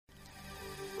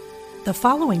The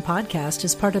following podcast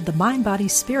is part of the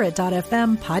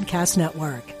MindBodySpirit.fm podcast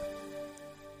network.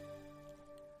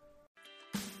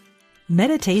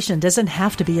 Meditation doesn't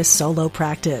have to be a solo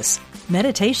practice.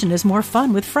 Meditation is more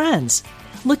fun with friends.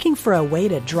 Looking for a way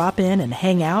to drop in and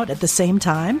hang out at the same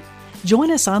time? Join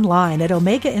us online at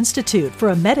Omega Institute for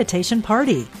a meditation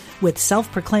party with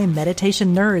self-proclaimed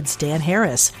meditation nerds Dan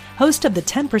Harris, host of the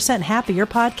 10% Happier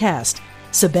podcast,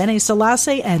 Sebene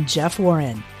Selassie, and Jeff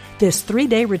Warren. This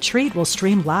 3-day retreat will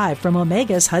stream live from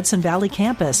Omega's Hudson Valley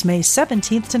campus May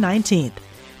 17th to 19th.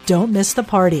 Don't miss the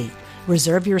party.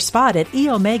 Reserve your spot at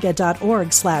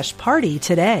eomega.org/party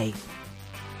today.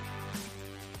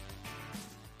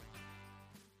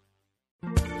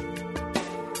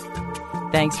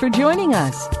 Thanks for joining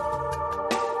us.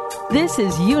 This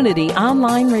is Unity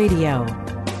Online Radio,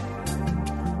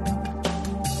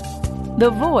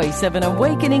 the voice of an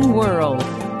awakening world.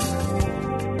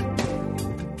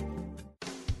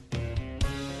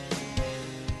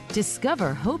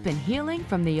 Discover hope and healing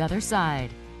from the other side.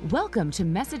 Welcome to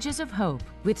Messages of Hope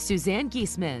with Suzanne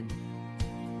Giesemann.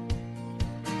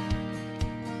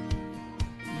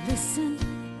 Listen,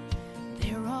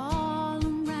 they're all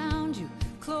around you,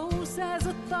 close as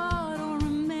a thought or a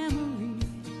memory.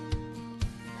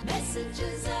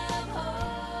 Messages of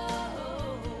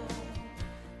hope.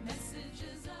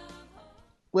 Messages of hope.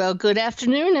 Well, good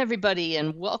afternoon, everybody,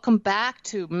 and welcome back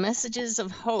to Messages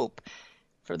of Hope.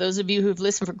 For those of you who've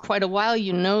listened for quite a while,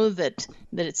 you know that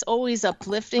it's always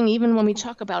uplifting, even when we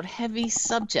talk about heavy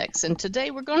subjects. And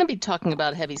today we're going to be talking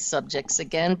about heavy subjects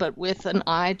again, but with an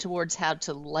eye towards how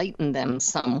to lighten them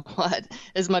somewhat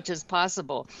as much as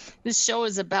possible. This show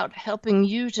is about helping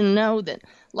you to know that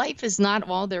life is not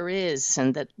all there is,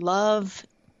 and that love,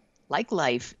 like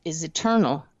life, is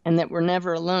eternal, and that we're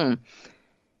never alone.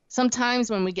 Sometimes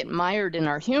when we get mired in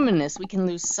our humanness, we can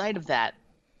lose sight of that.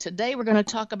 Today, we're going to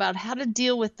talk about how to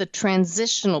deal with the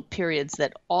transitional periods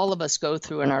that all of us go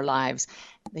through in our lives.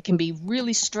 They can be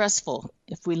really stressful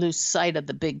if we lose sight of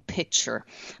the big picture.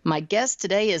 My guest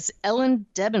today is Ellen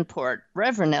Debenport,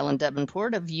 Reverend Ellen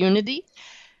Debenport of Unity.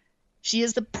 She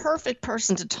is the perfect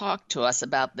person to talk to us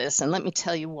about this, and let me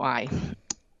tell you why.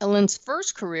 Ellen's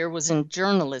first career was in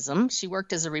journalism. She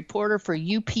worked as a reporter for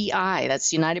UPI,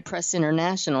 that's United Press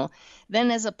International,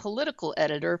 then as a political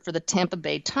editor for the Tampa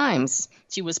Bay Times.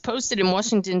 She was posted in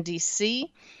Washington,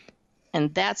 D.C.,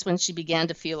 and that's when she began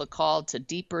to feel a call to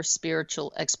deeper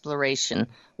spiritual exploration.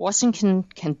 Washington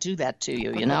can do that to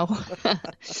you, you know.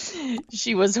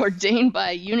 She was ordained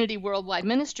by Unity Worldwide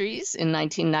Ministries in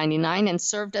 1999 and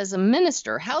served as a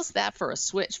minister. How's that for a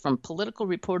switch from political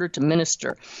reporter to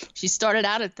minister? She started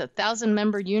out at the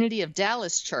 1,000-member Unity of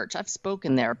Dallas Church. I've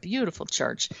spoken there, beautiful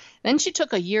church. Then she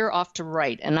took a year off to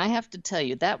write, and I have to tell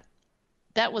you, that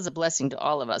was a blessing to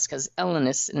all of us because Ellen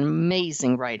is an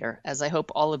amazing writer, as I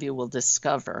hope all of you will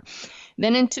discover.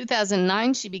 Then in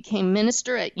 2009, she became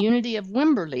minister at Unity of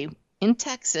Wimberley in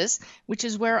Texas, which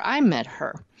is where I met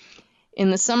her. In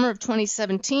the summer of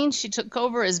 2017, she took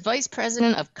over as Vice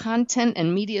President of Content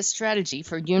and Media Strategy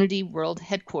for Unity World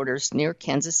Headquarters near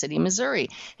Kansas City, Missouri.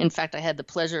 In fact, I had the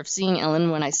pleasure of seeing Ellen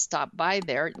when I stopped by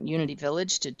there at Unity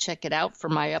Village to check it out for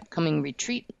my upcoming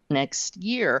retreat next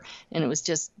year, and it was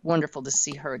just wonderful to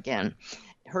see her again.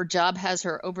 Her job has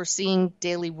her overseeing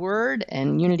Daily Word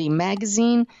and Unity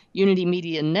Magazine, Unity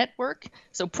Media Network.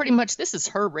 So pretty much this is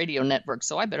her radio network,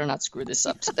 so I better not screw this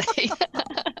up today.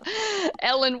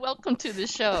 Ellen, welcome to the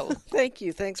show. Thank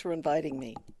you. Thanks for inviting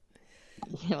me.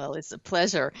 Well, it's a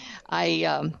pleasure.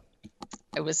 I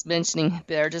was mentioning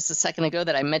there just a second ago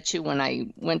that I met you when I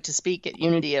went to speak at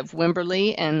Unity of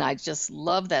Wimberley, and I just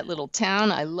loved that little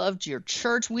town. I loved your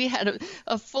church. We had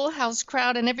a full house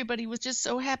crowd, and everybody was just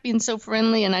so happy and so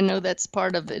friendly, and I know that's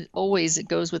part of it. Always it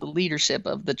goes with the leadership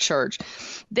of the church.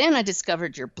 Then I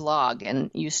discovered your blog,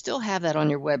 and you still have that on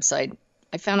your website.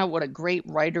 I found out what a great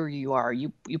writer you are.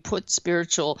 You put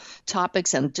spiritual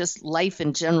topics and just life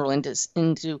in general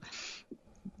into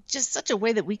just such a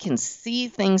way that we can see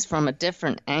things from a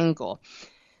different angle.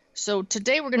 So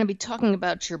today we're going to be talking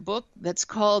about your book that's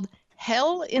called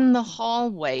Hell in the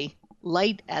Hallway,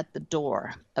 Light at the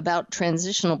Door, about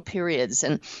transitional periods.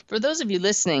 And for those of you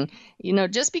listening, you know,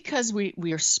 just because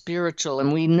we are spiritual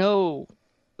and we know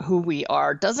who we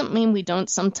are doesn't mean we don't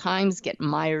sometimes get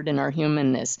mired in our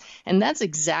humanness. And that's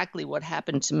exactly what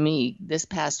happened to me this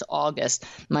past August.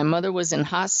 My mother was in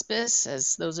hospice,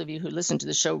 as those of you who listen to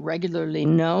the show regularly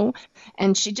know,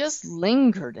 and she just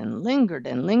lingered and lingered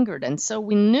and lingered. And so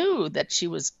we knew that she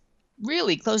was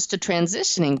really close to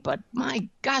transitioning, but my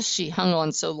gosh, she hung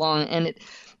on so long, and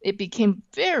it became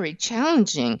very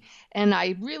challenging. And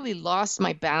I really lost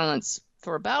my balance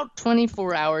for about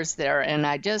 24 hours there, and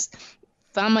I just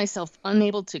found myself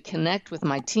unable to connect with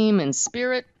my team in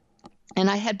spirit. And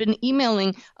I had been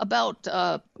emailing about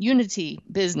Unity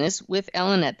business with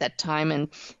Ellen at that time, and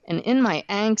in my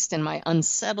angst and my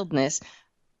unsettledness,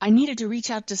 I needed to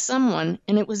reach out to someone,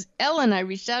 and it was Ellen I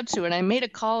reached out to, and I made a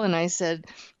call and I said,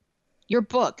 "Your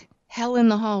book, Hell in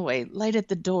the Hallway, Light at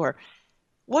the Door.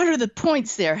 What are the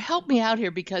points there? Help me out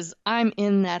here because I'm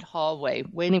in that hallway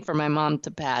waiting for my mom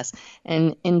to pass."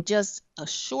 And in just a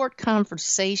short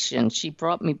conversation, she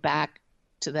brought me back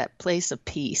to that place of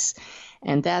peace.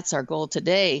 And that's our goal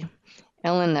today.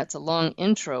 Ellen, that's a long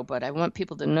intro, but I want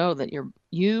people to know that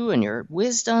you and your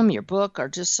wisdom, your book are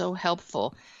just so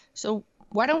helpful. So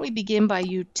why don't we begin by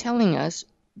you telling us,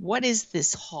 what is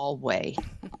this hallway?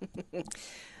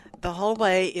 The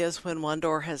hallway is when one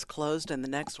door has closed and the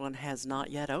next one has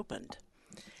not yet opened.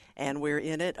 And we're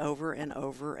in it over and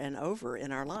over and over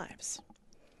in our lives.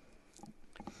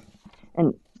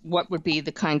 And what would be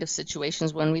the kind of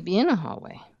situations when we be in a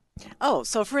hallway? Oh,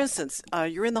 so for instance,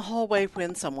 you're in the hallway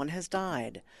when someone has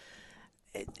died.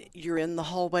 You're in the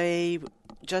hallway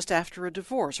just after a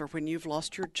divorce or when you've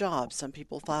lost your job. Some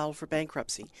people file for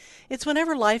bankruptcy. It's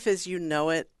whenever life as you know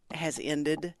it has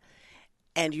ended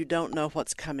and you don't know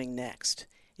what's coming next.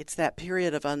 It's that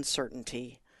period of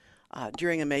uncertainty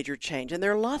during a major change. And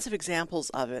there are lots of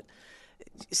examples of it.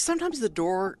 Sometimes the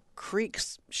door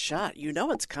creaks shut. You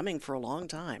know it's coming for a long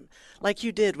time, like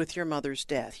you did with your mother's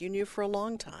death. You knew for a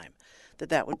long time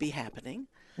that would be happening.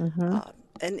 Mm-hmm.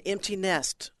 An empty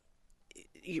nest.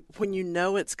 When you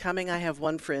know it's coming, I have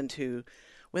one friend who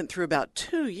went through about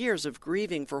 2 years of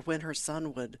grieving for when her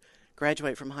son would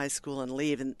graduate from high school and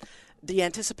leave. And the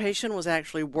anticipation was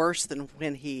actually worse than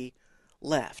when he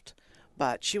left.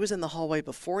 But she was in the hallway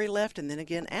before he left and then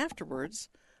again afterwards,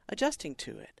 adjusting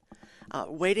to it.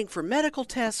 Waiting for medical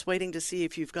tests, waiting to see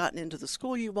if you've gotten into the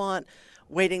school you want,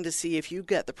 waiting to see if you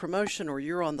get the promotion or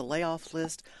you're on the layoff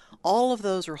list. All of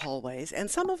those are hallways,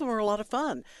 and some of them are a lot of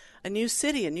fun. A new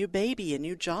city, a new baby, a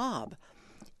new job.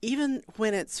 Even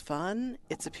when it's fun,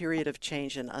 it's a period of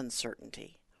change and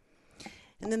uncertainty.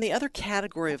 And then the other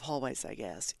category of hallways, I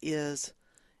guess, is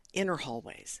inner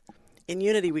hallways. In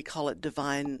Unity, we call it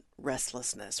divine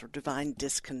restlessness or divine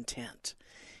discontent.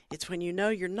 It's when you know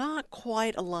you're not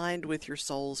quite aligned with your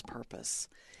soul's purpose,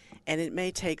 and it may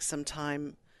take some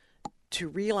time to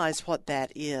realize what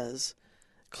that is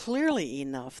clearly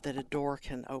enough that a door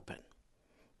can open.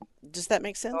 Does that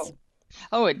make sense?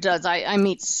 Oh, it does. I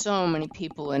meet so many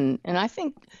people, and I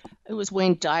think it was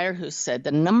Wayne Dyer who said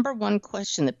the number one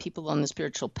question that people on the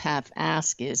spiritual path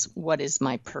ask is, what is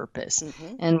my purpose?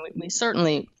 Mm-hmm. And we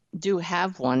certainly do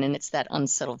have one, and it's that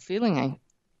unsettled feeling,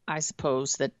 I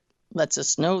suppose, that lets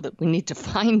us know that we need to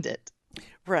find it.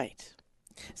 Right.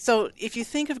 So if you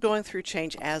think of going through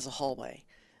change as a hallway,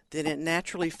 then it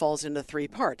naturally falls into 3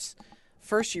 parts.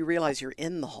 First, you realize you're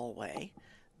in the hallway.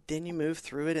 Then you move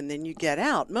through it, and then you get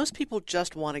out. Most people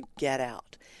just want to get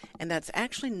out, and that's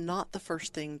actually not the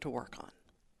first thing to work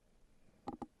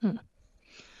on.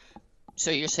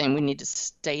 So you're saying we need to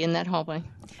stay in that hallway?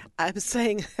 I'm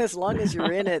saying as long as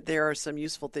you're in it, there are some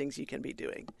useful things you can be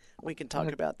doing. We can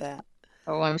talk about that.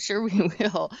 Oh, I'm sure we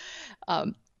will.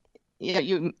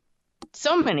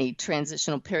 So many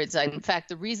transitional periods. In fact,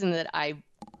 the reason that I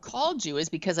called you is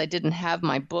because I didn't have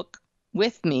my book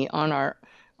with me on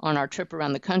our trip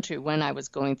around the country when I was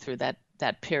going through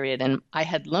that period, and I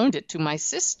had loaned it to my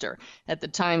sister at the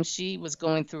time. She was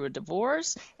going through a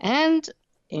divorce and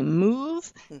a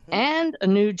move and a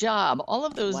new job, all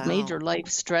of those major life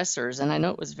stressors, and I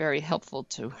know it was very helpful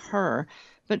to her.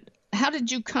 But how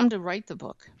did you come to write the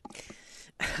book?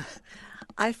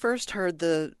 I first heard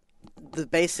the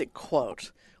basic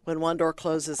quote, when one door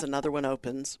closes, another one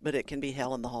opens, but it can be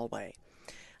hell in the hallway.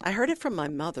 I heard it from my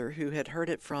mother, who had heard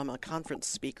it from a conference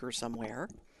speaker somewhere.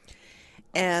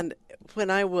 And when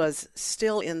I was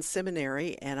still in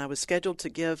seminary and I was scheduled to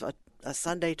give a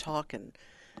Sunday talk and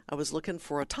I was looking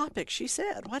for a topic, she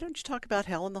said, "Why don't you talk about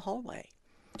hell in the hallway?"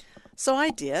 So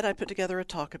I did. I put together a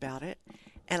talk about it,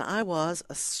 and I was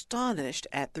astonished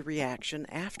at the reaction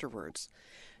afterwards.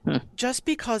 Just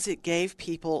because it gave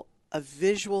people a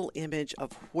visual image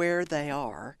of where they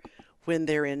are when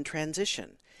they're in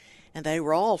transition. And they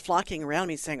were all flocking around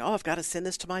me saying, "Oh, I've got to send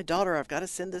this to my daughter. I've got to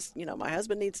send this, my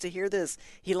husband needs to hear this.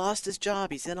 He lost his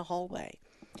job. He's in a hallway."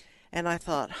 And I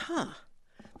thought,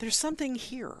 there's something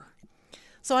here.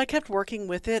 So I kept working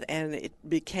with it, and it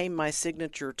became my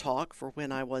signature talk for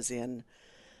when I was in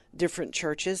different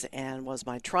churches and was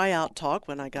my tryout talk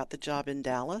when I got the job in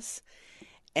Dallas.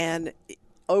 And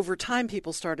over time,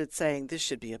 people started saying, this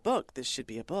should be a book, this should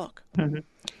be a book.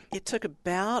 It took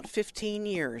about 15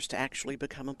 years to actually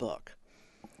become a book.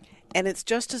 And it's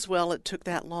just as well it took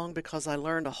that long because I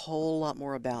learned a whole lot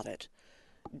more about it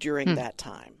during that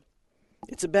time.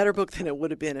 It's a better book than it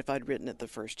would have been if I'd written it the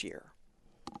first year.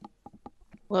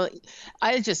 Well,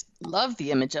 I just love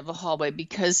the image of a hallway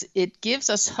because it gives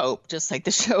us hope, just like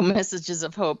the show Messages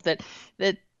of Hope, that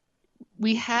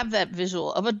we have that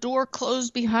visual of a door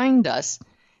closed behind us,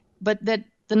 but that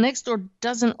the next door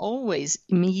doesn't always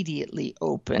immediately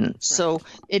open. Right. So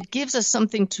it gives us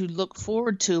something to look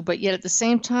forward to, but yet at the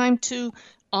same time to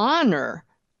honor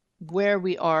where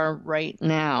we are right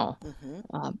now.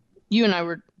 You and I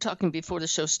were talking before the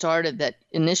show started that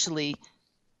initially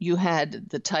you had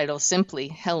the title simply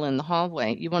Hell in the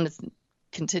Hallway. You want to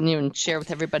continue and share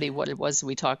with everybody what it was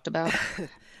we talked about?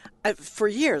 For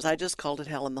years, I just called it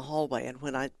Hell in the Hallway. And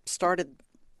when I started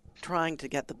trying to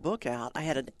get the book out, I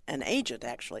had an agent,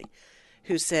 actually,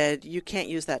 who said, you can't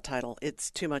use that title.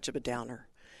 It's too much of a downer.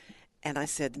 And I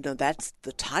said, no, that's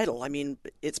the title. I mean,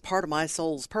 it's part of my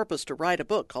soul's purpose to write a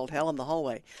book called Hell in the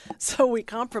Hallway. So we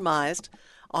compromised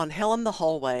on Hell in the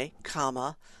Hallway,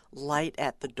 comma, Light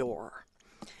at the Door.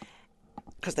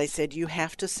 Because they said you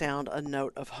have to sound a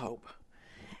note of hope.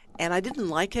 And I didn't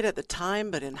like it at the time,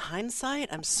 but in hindsight,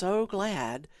 I'm so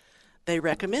glad they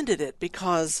recommended it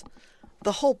because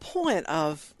the whole point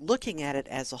of looking at it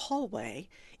as a hallway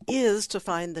is to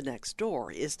find the next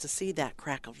door, is to see that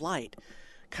crack of light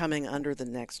coming under the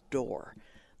next door.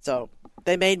 So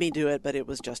they made me do it, but it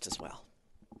was just as well.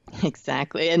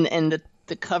 Exactly. And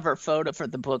the cover photo for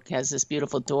the book has this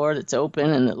beautiful door that's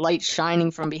open and the light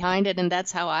shining from behind it. And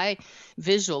that's how I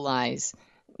visualize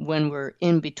when we're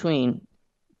in between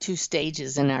two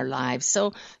stages in our lives.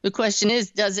 So the question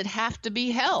is, does it have to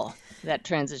be hell, that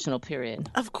transitional period?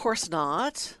 Of course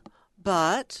not.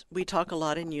 But we talk a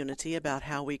lot in Unity about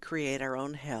how we create our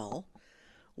own hell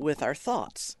with our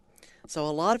thoughts. So a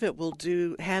lot of it will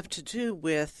have to do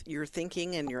with your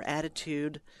thinking and your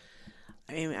attitude.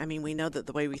 I mean, we know that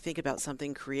the way we think about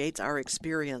something creates our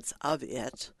experience of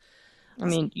it. I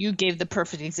mean, you gave the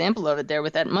perfect example of it there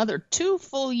with that mother. 2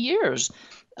 full years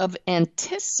of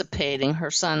anticipating her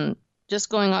son just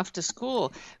going off to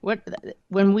school.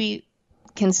 When we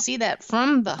can see that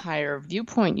from the higher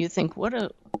viewpoint, you think, what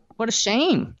a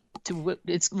shame.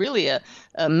 It's really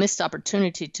a missed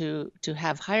opportunity to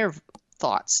have higher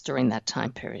thoughts during that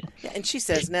time period. Yeah, and she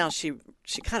says now she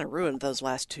kind of ruined those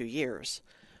last 2 years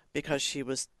because she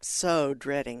was so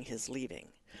dreading his leaving.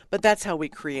 But that's how we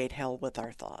create hell with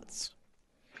our thoughts.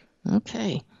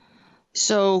 Okay.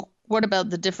 So what about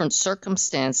the different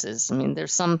circumstances? I mean,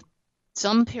 there's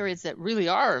some periods that really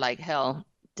are like hell.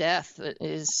 Death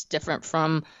is different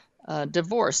from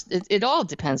divorce. It all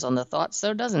depends on the thoughts,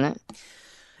 though, doesn't it?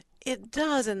 It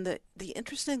does. And the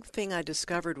interesting thing I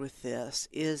discovered with this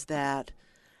is that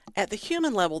at the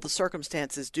human level, the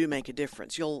circumstances do make a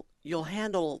difference. You'll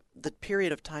handle the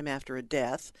period of time after a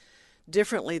death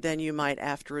differently than you might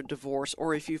after a divorce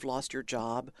or if you've lost your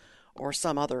job or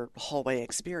some other hallway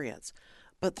experience.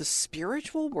 But the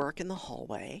spiritual work in the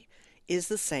hallway is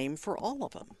the same for all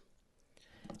of them.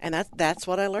 And that's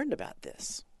what I learned about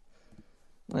this.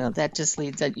 Well, that just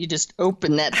leads that you just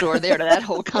opened that door there to that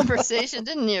whole conversation,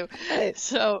 didn't you?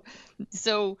 So,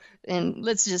 and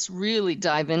let's just really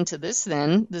dive into this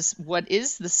then. What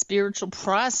is the spiritual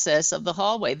process of the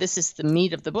hallway? This is the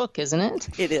meat of the book, isn't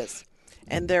it? It is.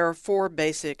 And there are 4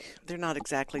 basic, they're not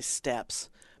exactly steps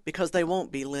because they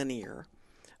won't be linear,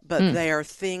 but they are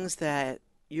things that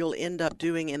you'll end up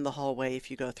doing in the hallway if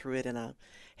you go through it in a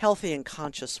healthy and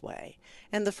conscious way.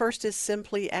 And the first is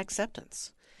simply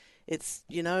acceptance. It's,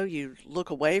 you look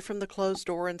away from the closed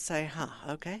door and say,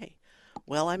 okay,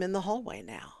 well, I'm in the hallway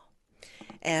now.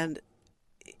 And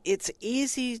it's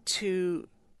easy to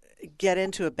get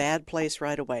into a bad place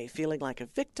right away, feeling like a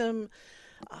victim,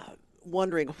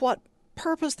 wondering what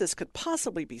purpose this could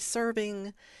possibly be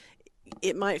serving.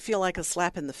 It might feel like a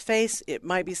slap in the face. It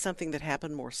might be something that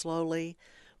happened more slowly,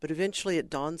 but eventually it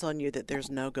dawns on you that there's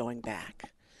no going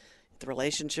back. The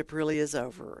relationship really is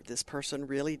over. This person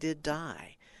really did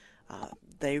die.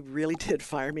 They really did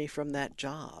fire me from that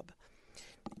job.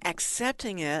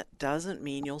 Accepting it doesn't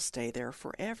mean you'll stay there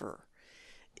forever.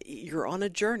 You're on a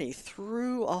journey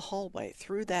through a hallway,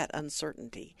 through that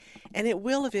uncertainty, and it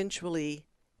will eventually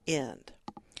end.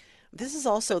 This is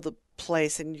also the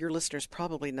place, and your listeners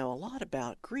probably know a lot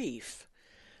about grief,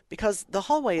 because the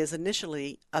hallway is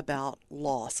initially about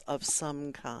loss of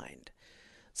some kind.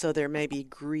 So there may be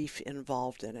grief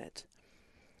involved in it.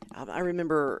 I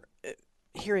remember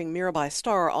hearing Mirabai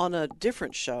Starr on a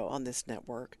different show on this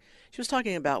network. She was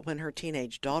talking about when her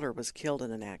teenage daughter was killed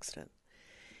in an accident.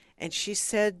 And she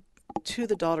said to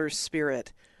the daughter's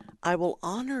spirit, I will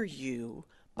honor you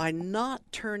by not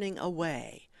turning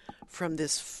away from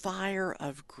this fire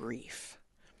of grief.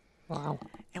 Wow.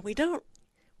 And we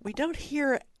don't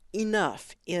hear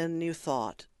enough in New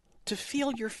Thought to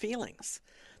feel your feelings,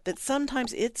 that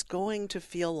sometimes it's going to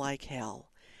feel like hell.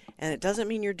 And it doesn't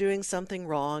mean you're doing something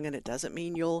wrong, and it doesn't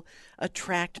mean you'll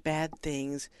attract bad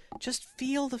things. Just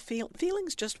feel the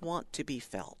feelings just want to be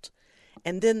felt.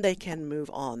 And then they can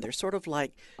move on. They're sort of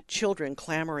like children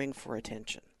clamoring for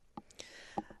attention.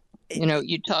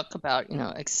 You talk about,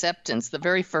 acceptance. The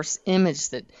very first image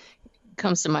that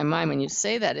comes to my mind when you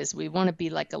say that is we want to be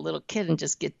like a little kid and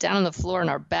just get down on the floor on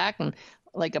our back and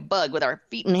like a bug with our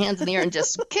feet and hands in the air and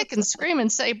just kick and scream and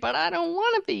say, but I don't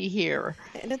want to be here.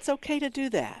 And it's okay to do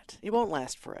that. It won't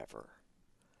last forever.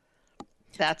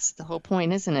 That's the whole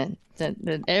point, isn't it?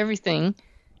 That everything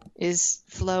is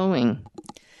flowing.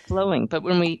 But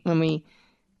when we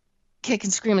kick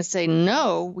and scream and say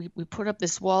no, we put up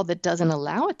this wall that doesn't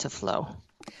allow it to flow.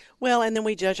 Well, and then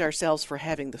we judge ourselves for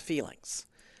having the feelings.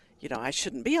 I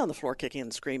shouldn't be on the floor kicking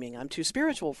and screaming. I'm too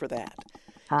spiritual for that.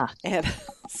 And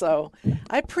so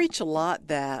I preach a lot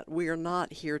that we are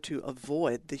not here to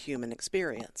avoid the human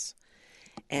experience.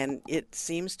 And it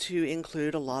seems to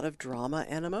include a lot of drama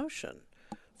and emotion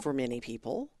for many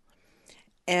people.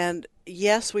 And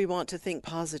yes, we want to think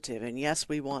positive, and yes,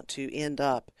 we want to end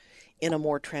up in a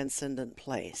more transcendent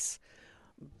place.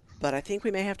 But I think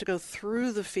we may have to go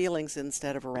through the feelings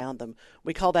instead of around them.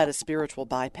 We call that a spiritual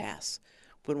bypass,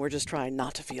 when we're just trying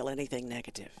not to feel anything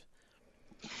negative.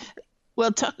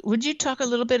 Well, would you talk a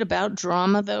little bit about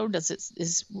drama, though?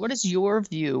 What is your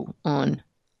view on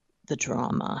the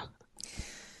drama?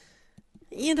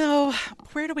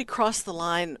 Where do we cross the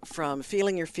line from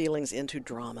feeling your feelings into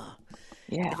drama?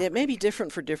 Yeah. It may be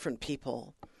different for different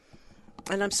people.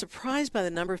 And I'm surprised by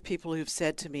the number of people who've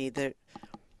said to me that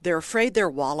they're afraid they're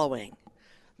wallowing.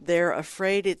 They're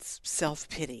afraid it's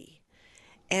self-pity.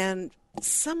 And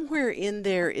somewhere in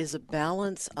there is a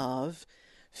balance of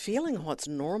feeling what's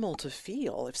normal to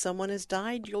feel. If someone has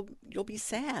died, you'll be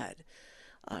sad.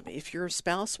 If your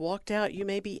spouse walked out, you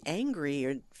may be angry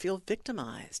or feel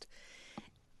victimized.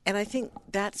 And I think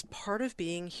that's part of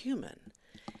being human.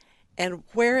 And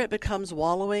where it becomes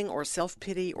wallowing or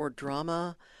self-pity or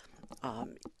drama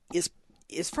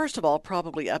is first of all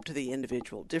probably up to the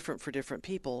individual, different for different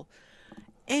people.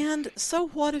 And so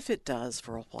what if it does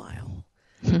for a while?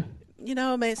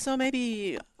 So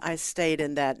maybe I stayed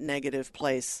in that negative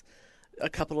place a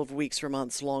couple of weeks or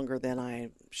months longer than I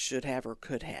should have or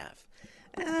could have.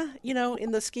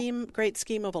 In the great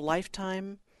scheme of a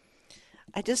lifetime,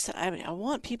 I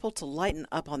want people to lighten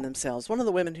up on themselves. One of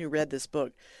the women who read this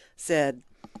book said,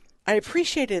 I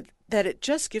appreciated that it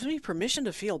just gives me permission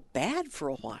to feel bad for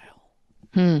a while.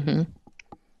 Mm-hmm.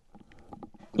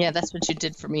 Yeah, that's what you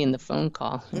did for me in the phone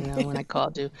call, when I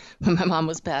called you when my mom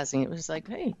was passing. It was like,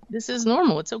 hey, this is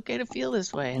normal. It's okay to feel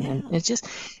this way. And then it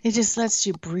just lets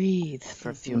you breathe for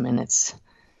a few minutes.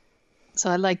 So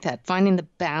I like that, finding the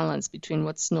balance between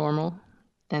what's normal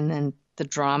and then the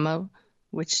drama,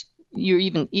 which you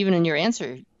even in your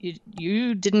answer,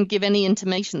 you didn't give any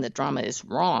intimation that drama is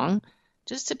wrong.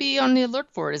 Just to be on the alert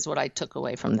for it is what I took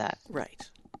away from that. Right.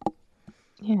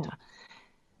 Yeah.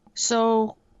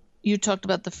 So you talked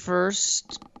about the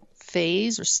first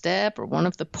phase or step or one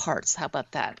of the parts. How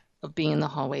about that? Of being in the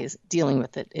hallways, dealing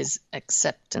with it is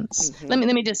acceptance. Mm-hmm. Let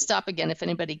me just stop again. If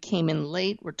anybody came in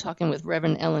late, we're talking with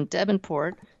Reverend Ellen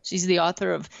Davenport. She's the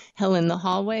author of Hell in the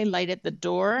Hallway, Light at the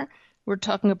Door. We're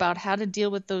talking about how to deal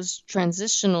with those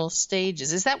transitional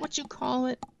stages. Is that what you call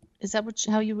it? Is that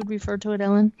how you would refer to it,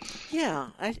 Ellen? Yeah,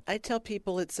 I tell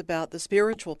people it's about the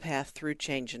spiritual path through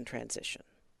change and transition.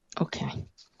 Okay.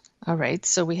 All right.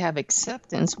 So we have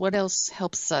acceptance. What else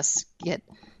helps us get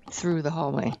through the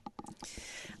hallway?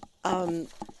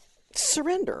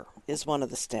 Surrender is one of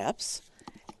the steps.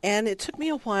 And it took me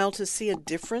a while to see a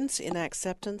difference in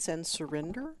acceptance and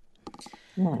surrender.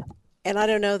 Yeah. And I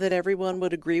don't know that everyone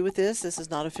would agree with this. This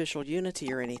is not official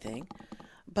unity or anything.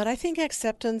 But I think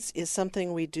acceptance is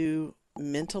something we do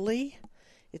mentally.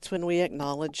 It's when we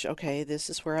acknowledge, okay, this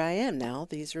is where I am now.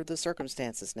 These are the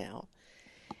circumstances now.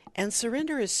 And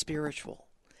surrender is spiritual.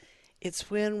 It's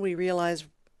when we realize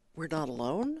we're not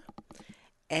alone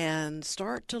and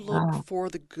start to look for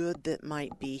the good that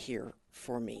might be here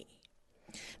for me.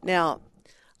 Now,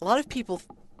 a lot of people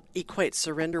equate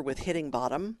surrender with hitting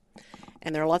bottom.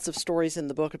 And there are lots of stories in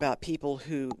the book about people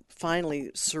who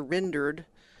finally surrendered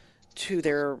to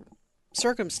their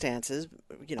circumstances,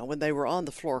 when they were on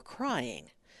the floor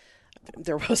crying,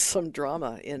 there was some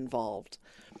drama involved.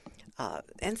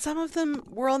 And some of them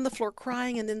were on the floor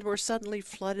crying and then were suddenly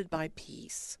flooded by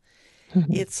peace.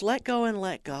 It's let go and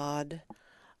let God.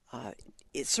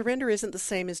 Surrender isn't the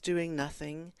same as doing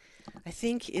nothing. I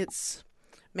think it's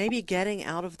maybe getting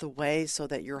out of the way so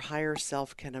that your higher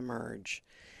self can emerge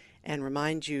and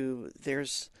remind you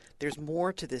there's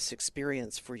more to this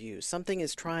experience for you. Something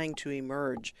is trying to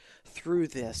emerge through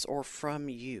this or from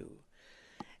you.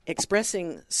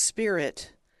 Expressing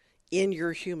spirit in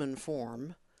your human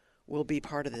form will be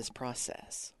part of this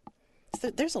process.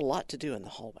 So there's a lot to do in the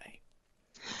hallway.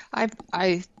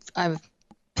 I'm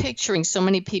picturing so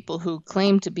many people who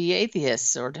claim to be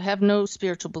atheists or to have no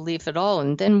spiritual belief at all,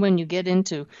 and then when you get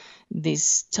into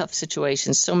these tough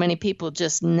situations, so many people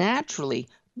just naturally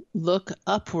look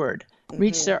upward,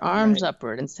 reach their arms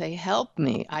upward and say, help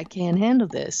me, I can't handle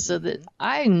this. So that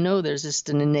I know there's just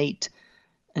an innate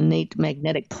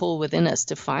magnetic pull within us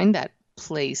to find that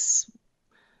place,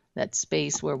 that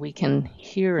space where we can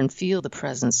hear and feel the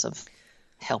presence of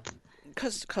help.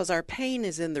 Because our pain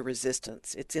is in the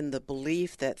resistance. It's in the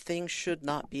belief that things should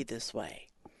not be this way.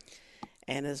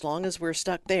 And as long as we're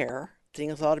stuck there,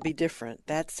 things ought to be different.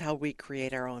 That's how we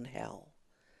create our own hell.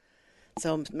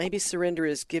 So maybe surrender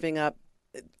is giving up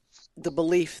the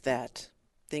belief that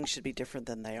things should be different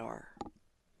than they are.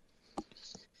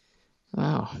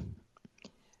 Wow.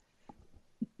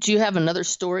 Do you have another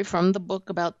story from the book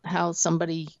about how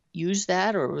somebody used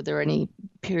that, or were there any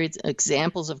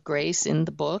examples of grace in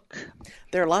the book?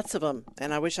 There are lots of them,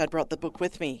 and I wish I'd brought the book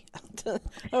with me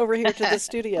over here to the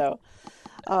studio.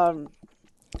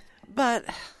 But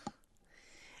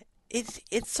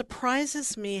it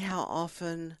surprises me how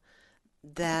often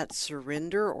that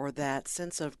surrender or that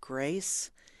sense of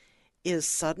grace is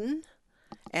sudden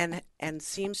and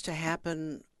seems to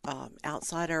happen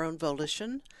outside our own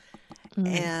volition.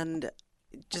 And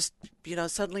just,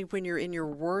 suddenly when you're in your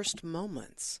worst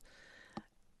moments,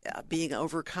 being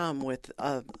overcome with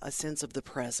a sense of the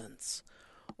presence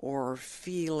or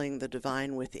feeling the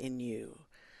divine within you.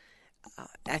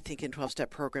 I think in 12-step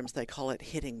programs they call it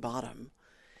hitting bottom.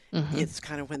 It's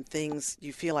kind of when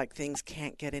you feel like things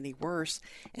can't get any worse,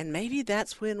 and maybe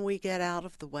that's when we get out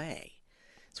of the way.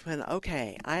 It's when,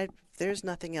 okay, there's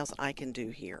nothing else I can do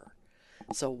here.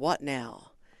 So what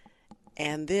now?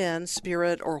 And then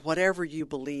spirit or whatever you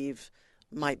believe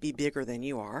might be bigger than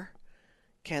you are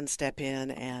can step in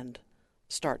and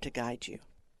start to guide you.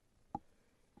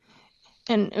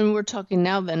 And we're talking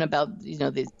now then about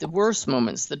the worst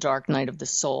moments, the dark night of the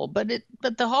soul. But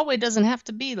the hallway doesn't have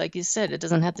to be, like you said, it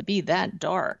doesn't have to be that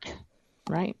dark,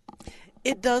 right?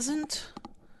 It doesn't.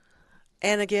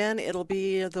 And again, it'll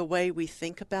be the way we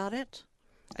think about it.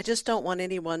 I just don't want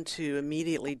anyone to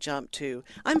immediately jump to,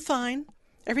 I'm fine.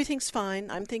 Everything's fine.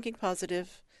 I'm thinking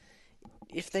positive.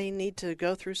 If they need to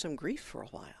go through some grief for a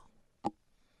while.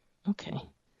 Okay.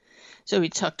 So we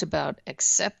talked about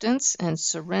acceptance and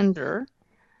surrender.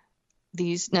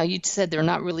 Now you said they're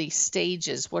not really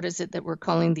stages. What is it that we're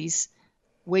calling these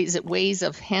ways? Is it ways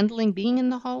of handling being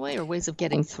in the hallway or ways of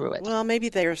getting through it? Well, maybe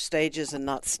they are stages and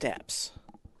not steps.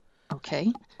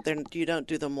 Okay. You don't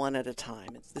do them one at a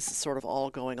time. This is sort of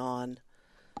all going on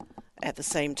at the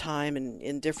same time and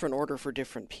in different order for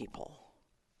different people.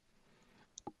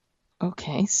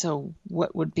 Okay, so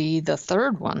what would be the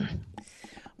third one?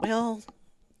 Well,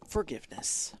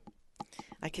 forgiveness.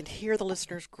 I can hear the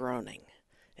listeners groaning.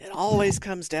 It always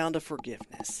comes down to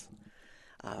forgiveness.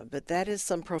 But that is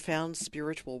some profound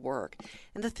spiritual work.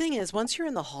 And the thing is, once you're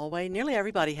in the hallway, nearly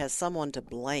everybody has someone to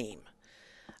blame.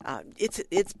 It's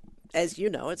as you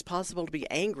know, it's possible to be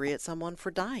angry at someone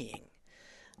for dying.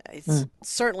 It's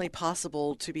certainly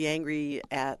possible to be angry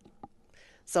at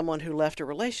someone who left a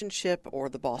relationship, or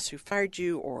the boss who fired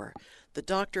you, or the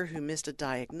doctor who missed a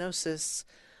diagnosis,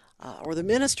 or the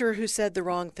minister who said the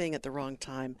wrong thing at the wrong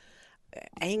time.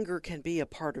 Anger can be a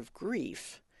part of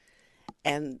grief.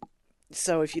 And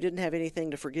so if you didn't have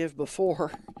anything to forgive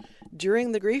before,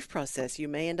 during the grief process, you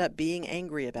may end up being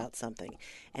angry about something.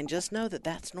 And just know that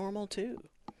that's normal too.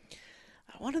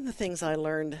 One of the things I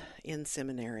learned in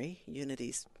seminary,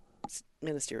 Unity's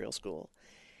ministerial school,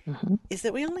 is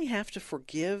that we only have to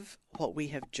forgive what we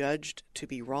have judged to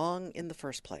be wrong in the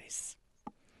first place,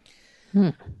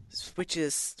 which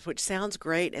sounds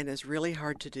great and is really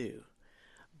hard to do.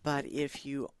 But if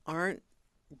you aren't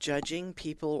judging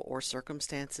people or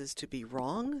circumstances to be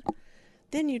wrong,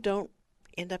 then you don't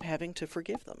end up having to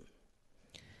forgive them.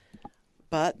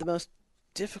 But the most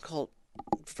difficult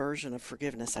version of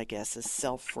forgiveness, I guess, is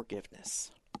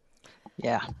self-forgiveness.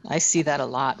 Yeah, I see that a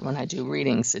lot when I do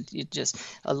readings.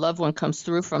 A loved one comes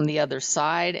through from the other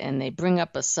side and they bring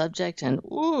up a subject and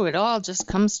ooh, it all just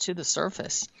comes to the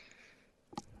surface.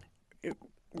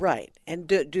 Right. And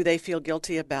do they feel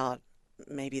guilty about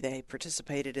maybe they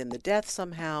participated in the death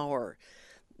somehow, or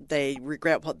they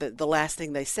regret what the last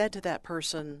thing they said to that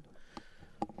person?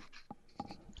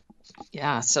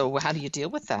 Yeah, so how do you deal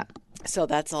with that? So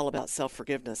that's all about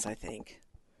self-forgiveness, I think.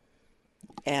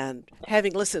 And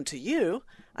having listened to you,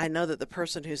 I know that the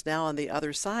person who's now on the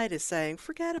other side is saying,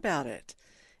 forget about it.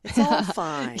 It's all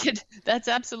fine. That's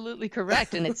absolutely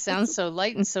correct. And it sounds so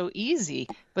light and so easy,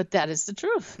 but that is the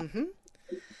truth. Mm-hmm.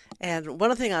 And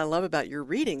one thing I love about your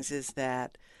readings is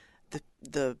that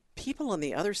the people on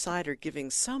the other side are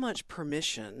giving so much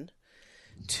permission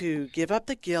to give up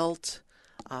the guilt,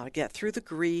 get through the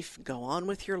grief, go on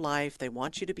with your life. They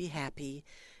want you to be happy,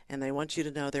 and they want you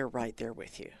to know they're right there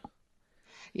with you.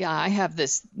 Yeah, I have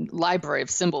this library of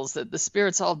symbols that the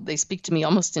spirits they speak to me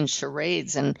almost in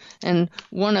charades. And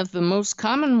one of the most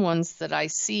common ones that I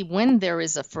see when there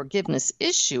is a forgiveness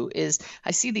issue is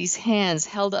I see these hands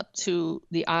held up to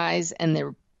the eyes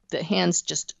and the hands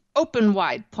just open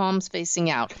wide, palms facing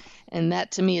out. And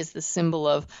that to me is the symbol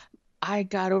of I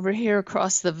got over here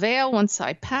across the veil once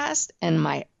I passed, and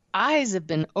my eyes have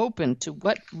been opened to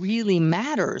what really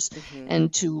matters, mm-hmm.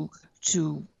 and to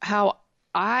how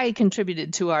I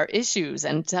contributed to our issues,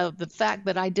 and to the fact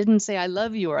that I didn't say I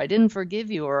love you or I didn't forgive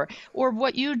you or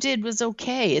what you did was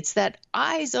okay. It's that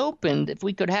eyes opened. If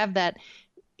we could have that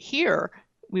here,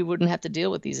 we wouldn't have to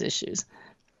deal with these issues.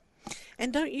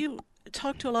 And don't you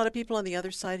talk to a lot of people on the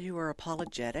other side who are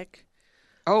apologetic?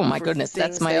 Oh my goodness,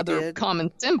 that's my other did?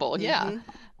 Common symbol. Mm-hmm. Yeah.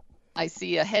 I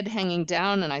see a head hanging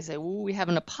down and I say, well, we have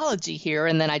an apology here.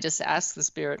 And then I just ask the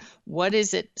spirit, what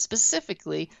is it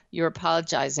specifically you're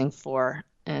apologizing for?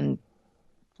 And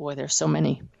boy, there's so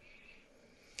many.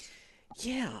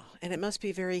 Yeah, and it must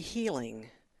be very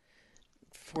healing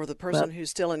for the person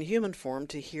who's still in human form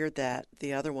to hear that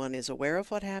the other one is aware of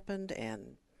what happened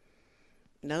and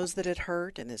knows that it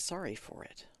hurt and is sorry for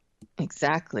it.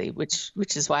 Exactly, which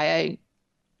is why I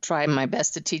try my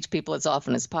best to teach people as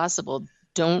often as possible.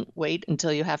 Don't wait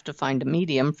until you have to find a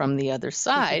medium from the other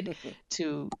side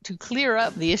to clear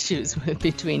up the issues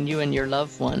between you and your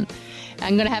loved one.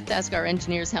 I'm going to have to ask our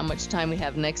engineers how much time we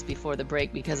have next before the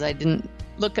break because I didn't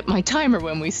look at my timer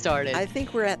when we started. I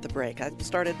think we're at the break. I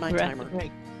started my timer.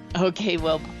 Okay,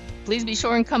 well, please be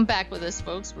sure and come back with us,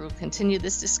 folks. We'll continue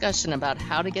this discussion about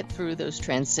how to get through those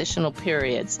transitional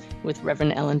periods with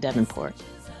Reverend Ellen Davenport.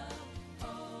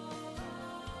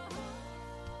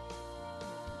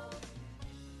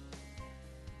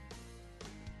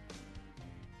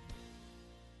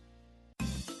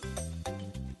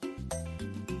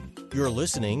 You're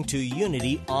listening to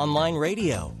Unity Online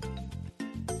Radio,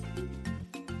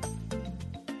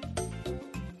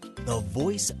 the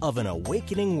voice of an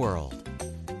awakening world.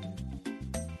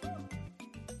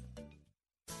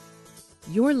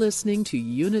 You're listening to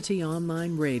Unity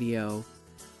Online Radio.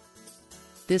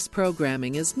 This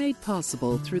programming is made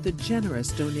possible through the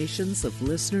generous donations of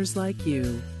listeners like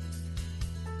you.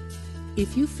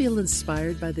 If you feel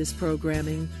inspired by this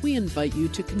programming, we invite you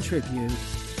to contribute.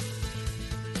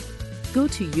 Go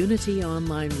to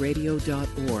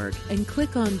unityonlineradio.org and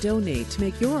click on Donate to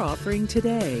make your offering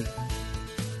today.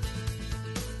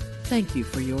 Thank you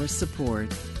for your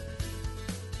support.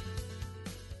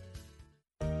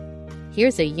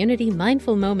 Here's a Unity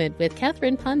Mindful Moment with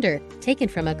Catherine Ponder, taken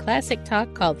from a classic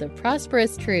talk called The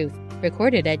Prosperous Truth,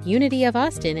 recorded at Unity of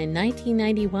Austin in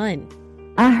 1991.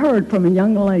 I heard from a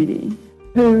young lady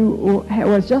who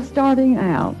was just starting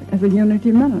out as a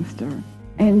Unity minister,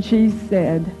 and she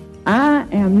said, I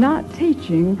am not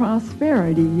teaching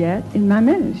prosperity yet in my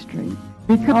ministry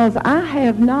because I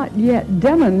have not yet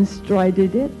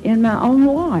demonstrated it in my own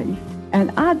life,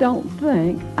 and I don't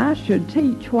think I should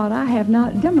teach what I have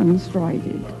not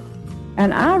demonstrated.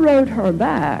 And I wrote her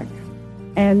back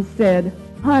and said,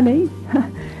 honey,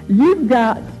 you've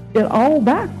got it all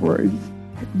backwards.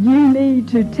 You need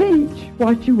to teach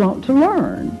what you want to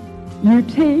learn. You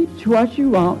teach what you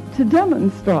want to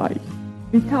demonstrate,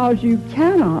 because you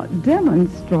cannot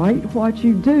demonstrate what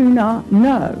you do not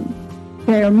know.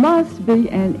 There must be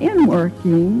an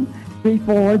inworking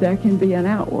before there can be an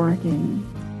outworking.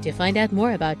 To find out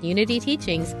more about Unity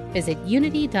teachings, visit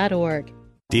unity.org.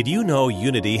 Did you know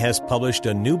Unity has published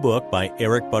a new book by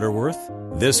Eric Butterworth?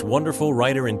 This wonderful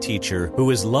writer and teacher,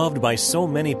 who is loved by so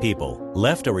many people,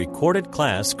 left a recorded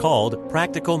class called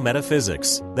Practical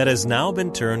Metaphysics that has now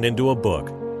been turned into a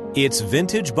book. It's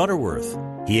vintage Butterworth.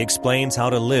 He explains how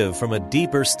to live from a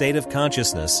deeper state of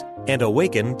consciousness and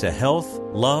awaken to health,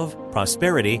 love,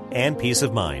 prosperity, and peace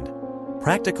of mind.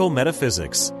 Practical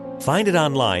Metaphysics. Find it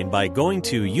online by going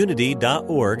to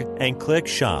unity.org and click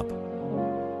Shop.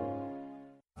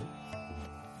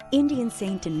 Indian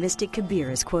saint and mystic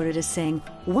Kabir is quoted as saying,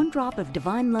 "One drop of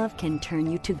divine love can turn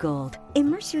you to gold."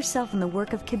 Immerse yourself in the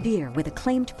work of Kabir with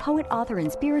acclaimed poet, author, and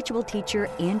spiritual teacher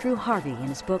Andrew Harvey in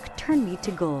his book, Turn Me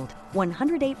to Gold,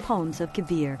 108 Poems of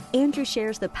Kabir. Andrew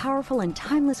shares the powerful and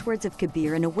timeless words of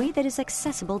Kabir in a way that is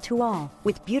accessible to all,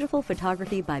 with beautiful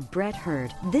photography by Brett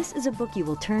Hurd. This is a book you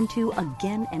will turn to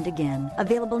again and again.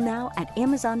 Available now at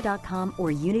Amazon.com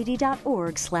or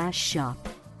unity.org/shop.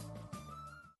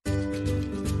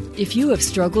 If you have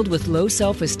struggled with low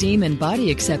self-esteem and body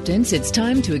acceptance, it's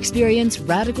time to experience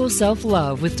radical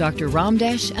self-love with Dr.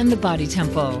 Ramdesh and the Body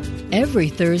Temple. Every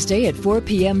Thursday at 4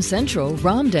 p.m. Central,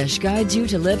 Ramdesh guides you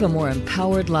to live a more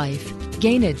empowered life.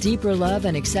 Gain a deeper love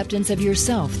and acceptance of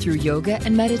yourself through yoga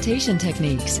and meditation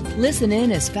techniques. Listen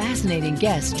in as fascinating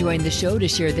guests join the show to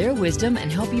share their wisdom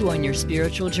and help you on your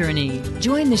spiritual journey.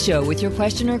 Join the show with your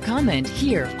question or comment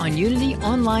here on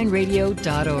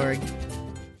UnityOnlineRadio.org.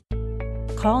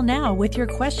 Call now with your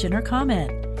question or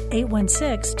comment.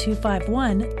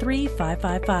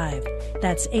 816-251-3555.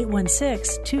 That's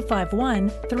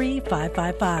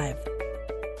 816-251-3555.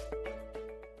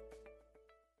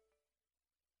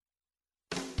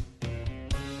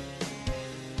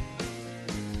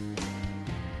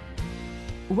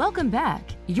 Welcome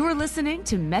back. You're listening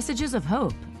to Messages of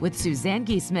Hope with Suzanne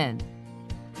Giesemann.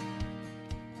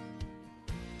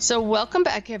 So welcome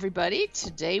back, everybody.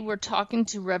 Today we're talking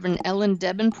to Reverend Ellen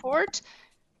Debenport,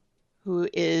 who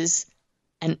is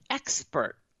an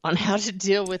expert on how to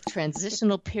deal with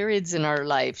transitional periods in our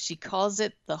life. She calls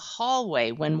it the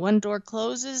hallway, when one door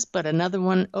closes but another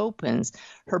one opens.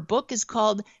 Her book is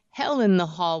called Hell in the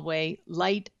Hallway,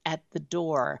 Light at the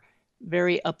Door.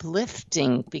 Very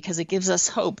uplifting because it gives us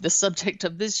hope, the subject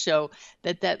of this show,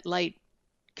 that light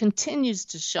continues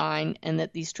to shine, and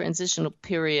that these transitional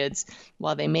periods,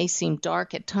 while they may seem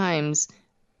dark at times,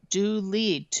 do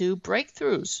lead to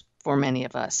breakthroughs for many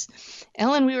of us.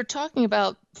 Ellen, we were talking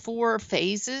about 4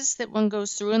 phases that one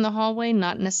goes through in the hallway,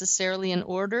 not necessarily in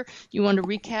order. You want to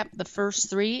recap the first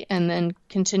 3 and then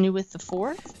continue with the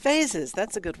 4th? Phases,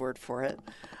 that's a good word for it.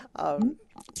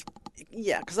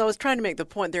 Yeah, because I was trying to make the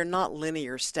point they're not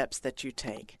linear steps that you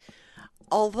take.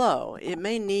 Although it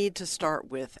may need to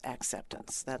start with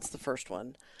acceptance. That's the first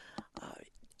one.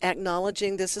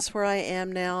 Acknowledging this is where I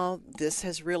am now. This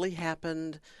has really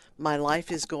happened. My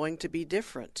life is going to be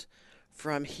different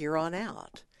from here on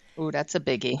out. Oh, that's a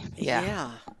biggie.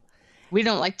 Yeah. We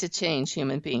don't like to change,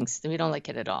 human beings. We don't like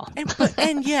it at all.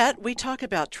 And yet we talk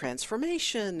about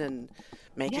transformation and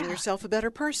making yourself a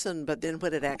better person. But then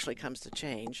when it actually comes to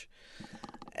change,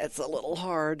 it's a little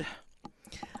hard.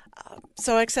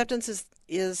 So acceptance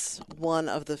is one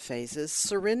of the phases.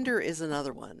 Surrender is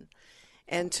another one.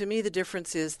 And to me, the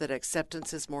difference is that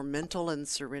acceptance is more mental and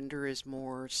surrender is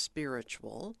more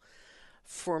spiritual.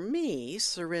 For me,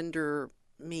 surrender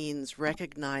means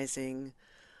recognizing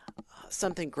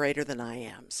something greater than I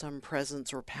am, some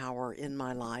presence or power in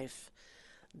my life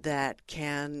that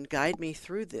can guide me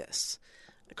through this.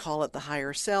 Call it the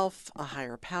higher self, a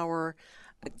higher power.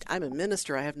 I'm a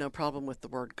minister. I have no problem with the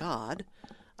word God.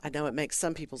 I know it makes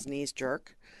some people's knees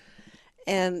jerk.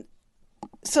 And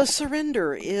so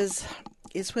surrender is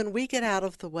when we get out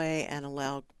of the way and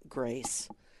allow grace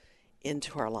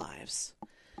into our lives.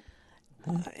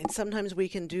 And sometimes we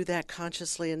can do that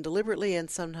consciously and deliberately,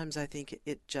 and sometimes I think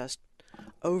it just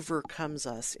overcomes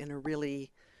us in a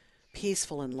really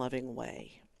peaceful and loving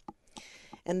way.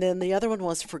 And then the other one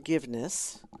was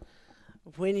forgiveness.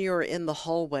 When you're in the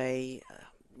hallway,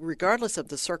 regardless of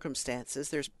the circumstances,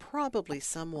 there's probably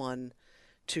someone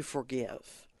to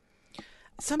forgive.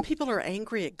 Some people are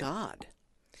angry at God,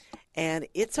 and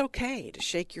it's okay to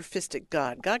shake your fist at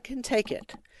God. God can take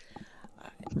it.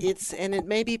 And it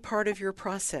may be part of your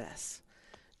process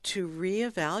to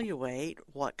reevaluate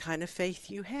what kind of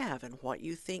faith you have and what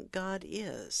you think God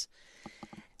is.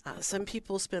 Some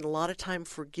people spend a lot of time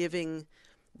forgiving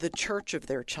the church of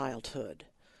their childhood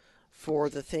for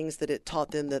the things that it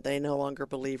taught them that they no longer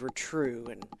believe are true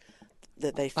and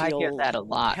that they feel I hear that a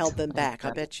lot. Held them back.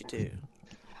 I bet you do.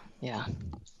 Yeah.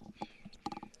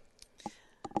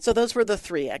 So those were the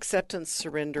 3: acceptance,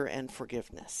 surrender, and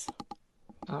forgiveness.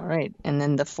 All right. And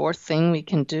then the 4th thing we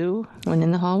can do when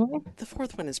in the hallway? The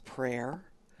 4th one is prayer.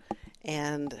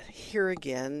 And here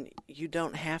again, you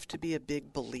don't have to be a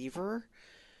big believer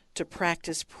to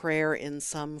practice prayer in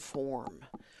some form.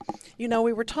 You know,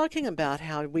 we were talking about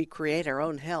how we create our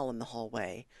own hell in the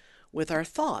hallway with our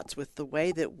thoughts, with the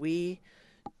way that we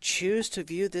choose to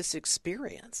view this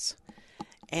experience.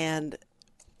 And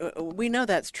we know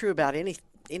that's true about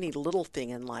any little thing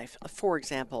in life. For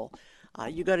example,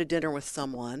 you go to dinner with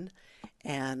someone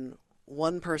and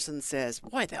one person says,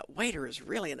 "Boy, that waiter is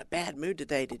really in a bad mood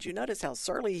today. Did you notice how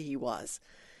surly he was?"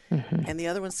 Mm-hmm. And the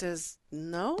other one says,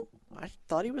 "No, I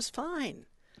thought he was fine."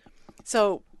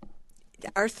 So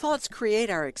our thoughts create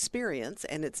our experience,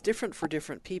 and it's different for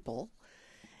different people.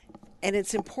 And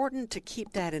it's important to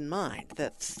keep that in mind,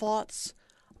 that thoughts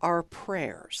are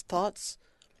prayers.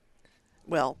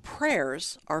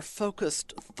 Prayers are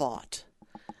focused thought.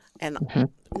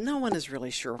 And no one is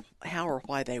really sure how or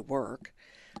why they work.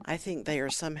 I think they are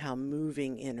somehow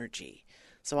moving energy.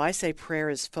 So I say prayer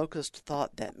is focused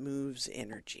thought that moves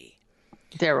energy.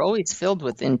 They're always filled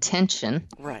with intention.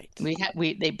 Right.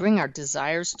 They bring our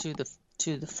desires to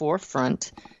the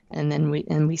forefront, and then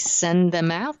we send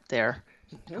them out there.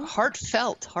 Mm-hmm.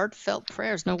 Heartfelt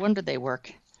prayers. No wonder they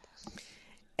work.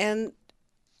 And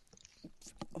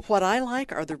what I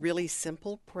like are the really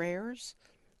simple prayers,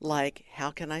 like,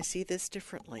 "How can I see this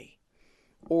differently?"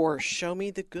 Or "Show me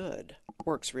the good."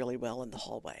 Works really well in the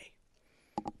hallway.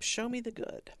 Show me the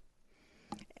good.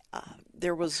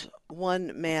 There was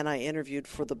one man I interviewed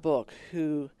for the book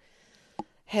who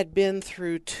had been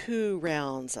through 2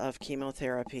 rounds of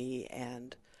chemotherapy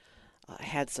and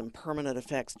had some permanent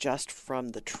effects just from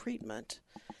the treatment.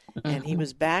 And he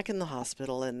was back in the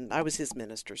hospital, and I was his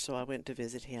minister, so I went to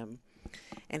visit him.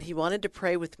 And he wanted to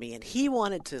pray with me, and he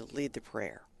wanted to lead the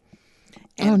prayer.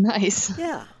 And, nice.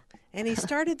 Yeah. And he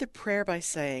started the prayer by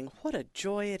saying, "What a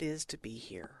joy it is to be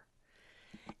here."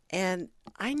 And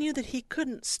I knew that he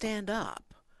couldn't stand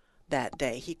up that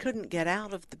day. He couldn't get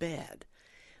out of the bed.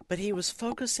 But he was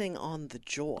focusing on the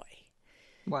joy.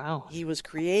 Wow. He was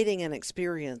creating an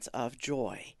experience of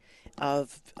joy,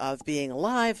 of being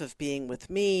alive, of being with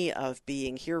me, of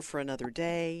being here for another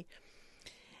day.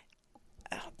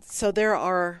 So there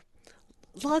are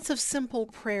lots of simple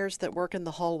prayers that work in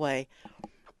the hallway.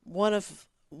 One of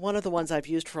the ones I've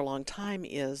used for a long time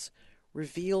is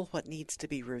 "Reveal what needs to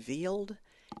be revealed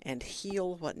and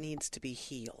heal what needs to be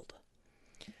healed."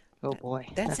 Oh boy.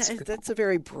 That's a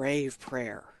very brave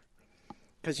prayer,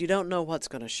 because you don't know what's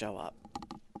going to show up.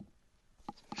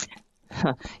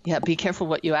 Yeah, be careful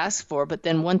what you ask for, but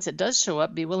then once it does show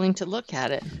up, be willing to look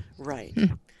at it. Right.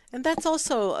 And that's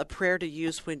also a prayer to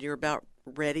use when you're about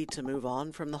ready to move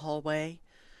on from the hallway,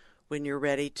 when you're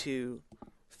ready to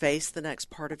face the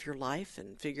next part of your life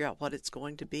and figure out what it's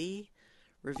going to be.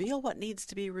 Reveal what needs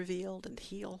to be revealed and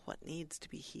heal what needs to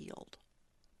be healed.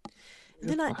 And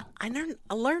then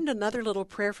I learned another little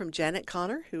prayer from Janet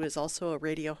Conner, who is also a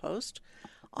radio host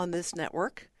on this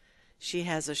network. She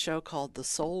has a show called The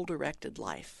Soul Directed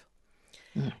Life.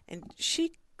 And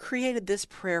she created this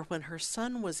prayer when her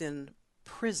son was in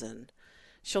prison.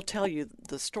 She'll tell you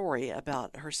the story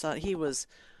about her son. He was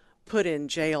put in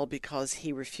jail because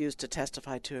he refused to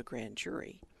testify to a grand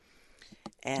jury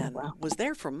and was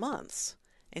there for months.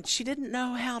 And she didn't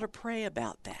know how to pray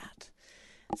about that.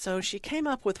 So she came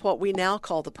up with what we now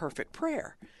call the perfect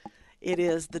prayer. It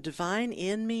is: "The divine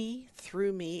in me,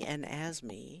 through me, and as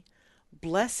me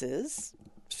blesses,"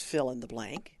 fill in the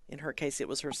blank. In her case, it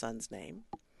was her son's name.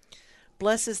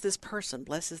 "Blesses this person,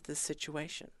 blesses this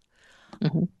situation.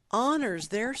 Honors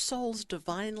their soul's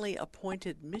divinely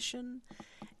appointed mission,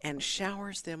 and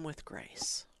showers them with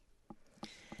grace."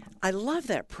 I love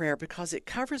that prayer because it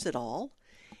covers it all.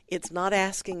 It's not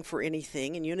asking for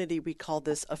anything. In Unity, we call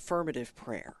this affirmative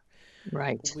prayer.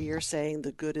 Right. We are saying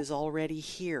the good is already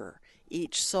here.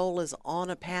 Each soul is on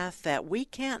a path that we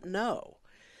can't know.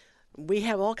 We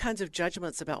have all kinds of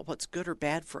judgments about what's good or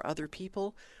bad for other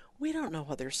people. We don't know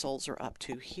what their souls are up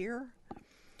to here.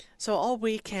 So all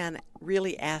we can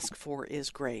really ask for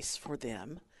is grace for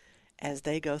them as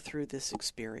they go through this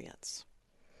experience.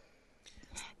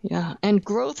 Yeah, and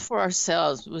growth for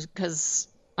ourselves, because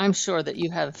I'm sure that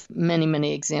you have many,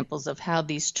 many examples of how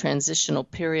these transitional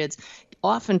periods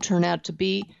often turn out to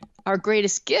be our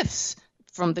greatest gifts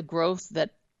from the growth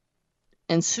that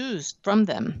ensues from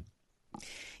them.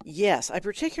 Yes, I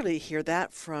particularly hear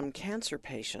that from cancer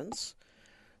patients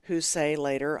who say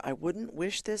later, "I wouldn't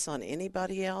wish this on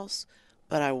anybody else,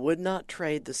 but I would not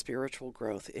trade the spiritual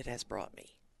growth it has brought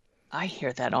me." I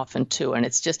hear that often too. And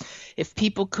it's just, if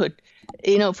people could,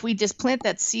 if we just plant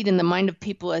that seed in the mind of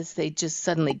people as they just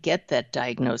suddenly get that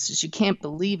diagnosis, you can't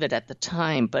believe it at the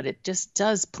time, but it just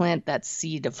does plant that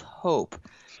seed of hope.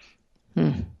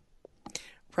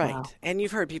 Right. Wow. And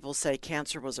you've heard people say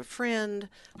cancer was a friend,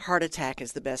 heart attack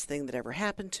is the best thing that ever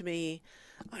happened to me,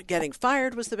 getting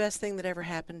fired was the best thing that ever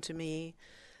happened to me.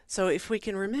 So if we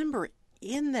can remember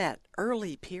in that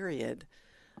early period,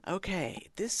 okay,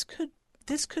 this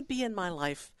could be in my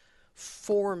life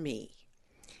for me.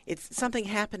 It's something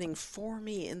happening for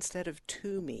me instead of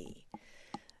to me.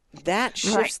 That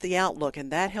shifts the outlook,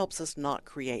 and that helps us not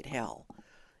create hell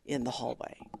in the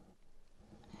hallway.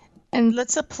 And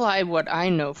let's apply what I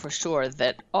know for sure,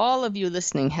 that all of you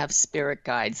listening have spirit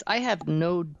guides. I have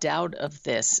no doubt of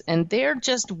this, and they're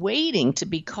just waiting to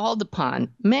be called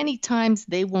upon. Many times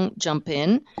they won't jump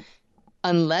in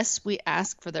unless we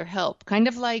ask for their help. Kind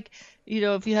of like,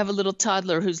 if you have a little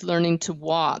toddler who's learning to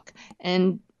walk,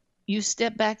 and you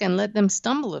step back and let them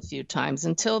stumble a few times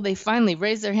until they finally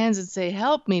raise their hands and say,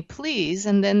 "Help me, please,"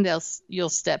 and then you'll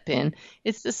step in.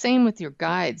 It's the same with your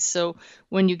guides. So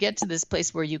when you get to this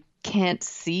place where you can't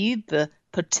see the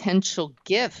potential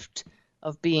gift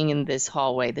of being in this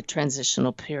hallway, the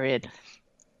transitional period,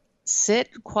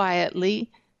 sit quietly,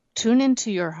 tune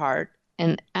into your heart,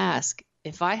 and ask,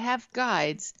 "If I have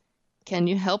guides, can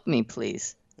you help me,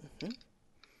 please?" Mm-hmm.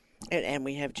 And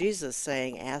we have Jesus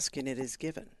saying, "Ask and it is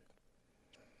given."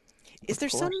 Is there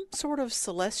some sort of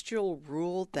celestial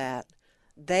rule that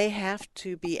they have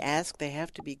to be asked, they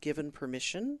have to be given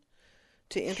permission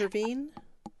to intervene?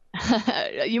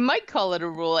 You might call it a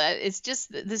rule. It's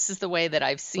just this is the way that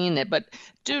I've seen it, but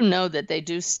do know that they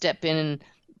do step in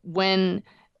when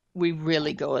we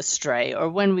really go astray or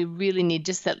when we really need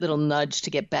just that little nudge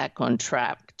to get back on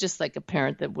track, just like a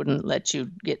parent that wouldn't let you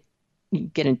get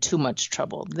in too much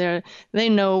trouble. They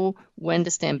know when to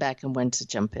stand back and when to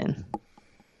jump in.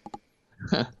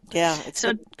 Yeah, it's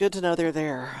good to know they're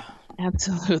there.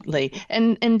 Absolutely.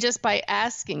 And just by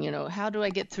asking, how do I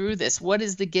get through this? What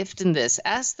is the gift in this?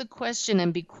 Ask the question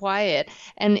and be quiet.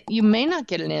 And you may not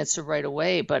get an answer right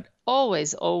away, but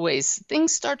always, always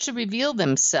things start to reveal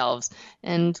themselves.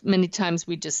 And many times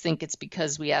we just think it's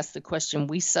because we ask the question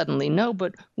we suddenly know,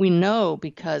 but we know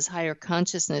because higher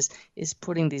consciousness is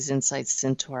putting these insights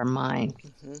into our mind.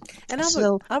 Mm-hmm. And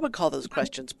I would call those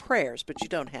questions prayers, but you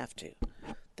don't have to.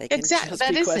 They can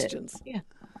just be questions. Yeah.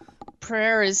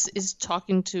 Prayer is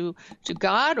talking to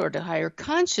God or to higher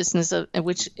consciousness,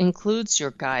 which includes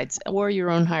your guides or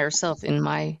your own higher self, in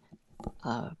my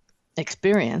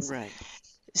experience. Right.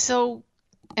 So,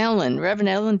 Reverend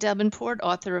Ellen Davenport,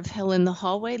 author of Hell in the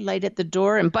Hallway, Light at the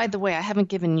Door. And by the way, I haven't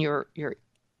given your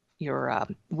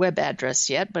web address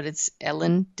yet, but it's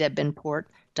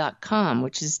ellendavenport.com,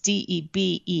 which is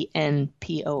DEBENPORT.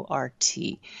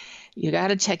 You got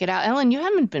to check it out. Ellen, you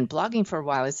haven't been blogging for a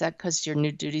while. Is that because your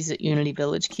new duties at Unity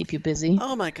Village keep you busy?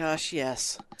 Oh, my gosh,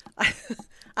 yes.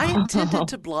 I intended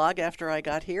to blog after I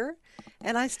got here,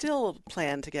 and I still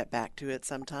plan to get back to it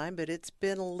sometime, but it's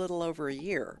been a little over a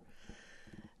year.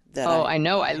 I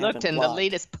know. I looked, and the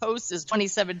latest post is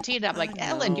 2017. I'm like,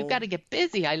 Ellen, you got to get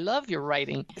busy. I love your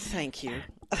writing. Thank you.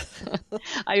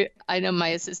 I know my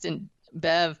assistant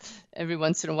Bev, every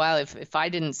once in a while, if I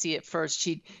didn't see it first,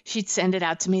 she'd send it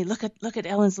out to me. Look at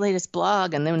Ellen's latest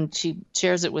blog, and then she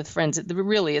shares it with friends.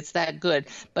 It's that good.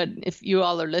 But if you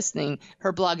all are listening,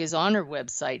 her blog is on her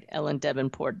website,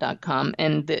 ellendavenport.com,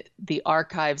 and the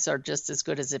archives are just as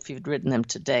good as if you'd written them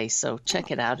today. So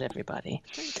check it out, everybody.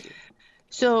 Thank you.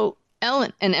 So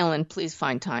Ellen, please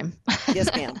find time.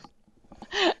 Yes, ma'am.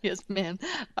 Yes, ma'am.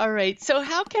 All right. So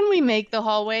how can we make the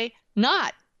hallway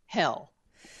not hell?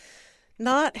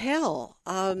 Not hell.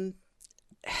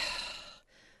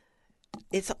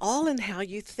 It's all in how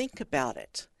you think about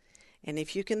it. And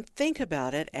if you can think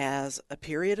about it as a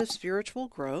period of spiritual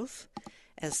growth,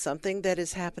 as something that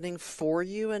is happening for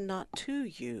you and not to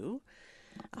you,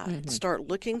 start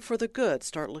looking for the good,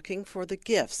 start looking for the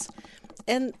gifts.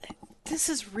 And this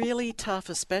is really tough,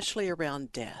 especially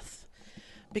around death,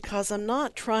 because I'm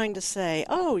not trying to say,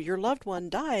 oh, your loved one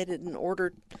died in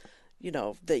order,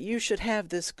 that you should have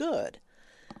this good.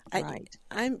 Right.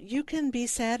 You can be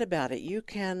sad about it. You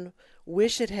can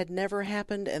wish it had never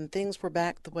happened and things were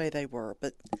back the way they were.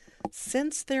 But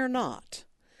since they're not,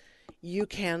 you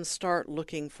can start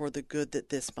looking for the good that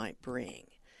this might bring.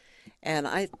 And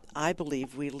I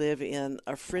believe we live in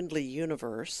a friendly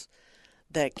universe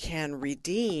that can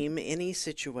redeem any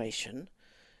situation.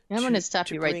 I'm going to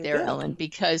stop you right there, good. Ellen,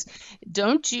 because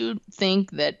don't you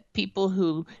think that people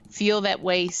who feel that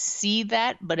way see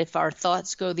that, but if our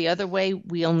thoughts go the other way,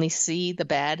 we only see the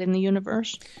bad in the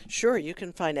universe? Sure, you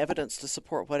can find evidence to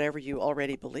support whatever you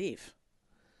already believe.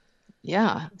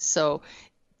 Yeah, so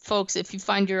folks, if you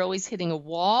find you're always hitting a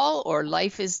wall or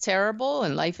life is terrible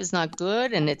and life is not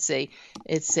good and it's a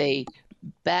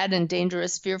bad and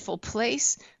dangerous, fearful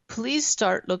place, please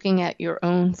start looking at your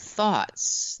own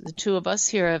thoughts. The two of us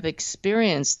here have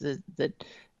experienced the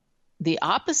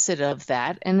opposite of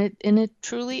that, and it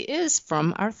truly is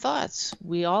from our thoughts.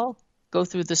 We all go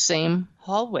through the same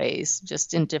hallways,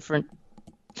 just in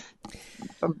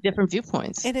from different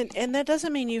viewpoints. And that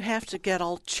doesn't mean you have to get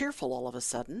all cheerful all of a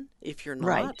sudden if you're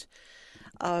not.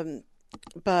 Right.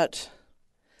 But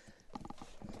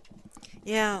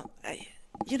yeah,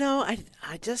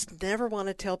 I just never want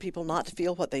to tell people not to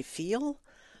feel what they feel,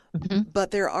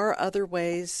 but there are other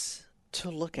ways to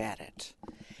look at it.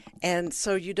 And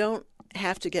so you don't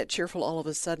have to get cheerful all of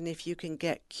a sudden if you can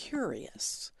get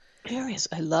curious. Curious.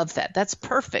 I love that. That's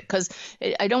perfect, because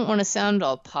I don't want to sound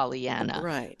all Pollyanna.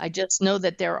 Right. I just know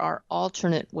that there are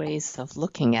alternate ways of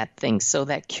looking at things. So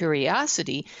that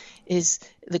curiosity is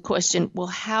the question, well,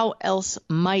 how else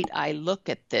might I look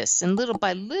at this? And little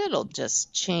by little,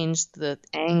 just change the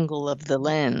angle of the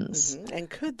lens. Mm-hmm. And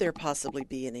could there possibly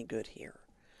be any good here?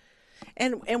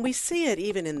 And we see it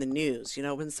even in the news,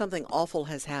 when something awful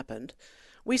has happened.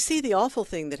 We see the awful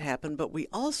thing that happened, but we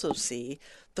also see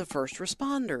the first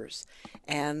responders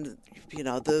and,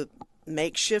 the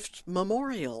makeshift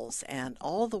memorials and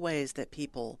all the ways that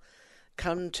people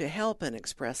come to help and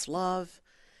express love.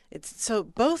 So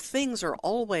both things are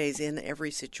always in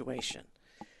every situation.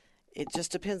 It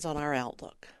just depends on our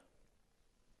outlook.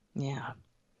 Yeah.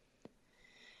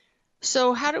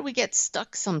 So how do we get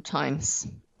stuck sometimes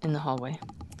in the hallway?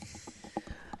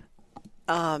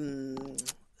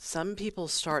 Some people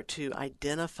start to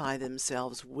identify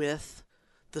themselves with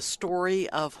the story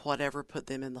of whatever put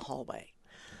them in the hallway.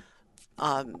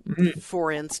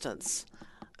 For instance,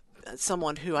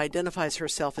 someone who identifies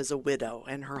herself as a widow,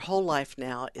 and her whole life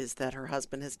now is that her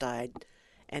husband has died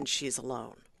and she's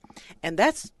alone. And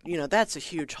that's a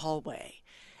huge hallway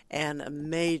and a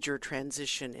major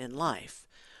transition in life.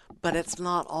 But it's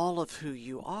not all of who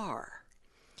you are.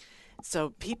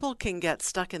 So people can get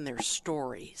stuck in their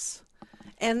stories.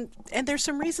 And there's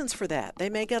some reasons for that. They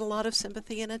may get a lot of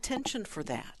sympathy and attention for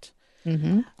that.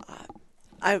 Mm-hmm.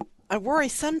 I worry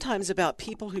sometimes about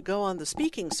people who go on the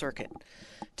speaking circuit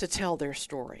to tell their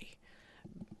story.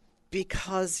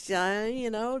 Because,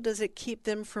 does it keep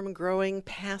them from growing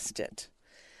past it?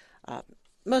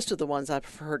 Most of the ones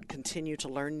I've heard continue to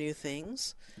learn new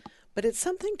things. But it's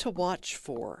something to watch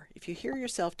for. If you hear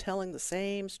yourself telling the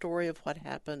same story of what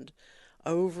happened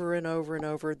over and over and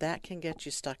over, that can get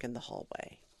you stuck in the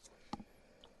hallway.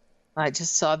 I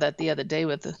just saw that the other day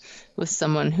with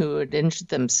someone who had injured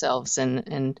themselves,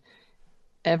 and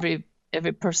every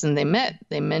person they met,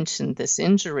 they mentioned this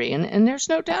injury, and there's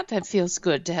no doubt that feels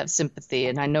good to have sympathy.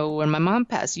 And I know when my mom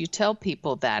passed, you tell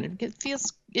people that it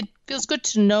feels good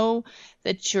to know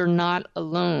that you're not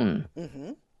alone.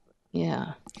 Mm-hmm.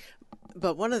 Yeah.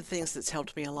 But one of the things that's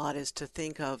helped me a lot is to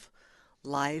think of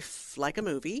life like a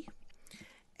movie.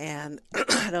 And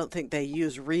I don't think they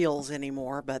use reels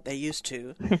anymore, but they used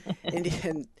to.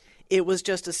 and it was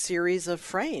just a series of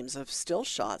frames of still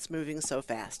shots moving so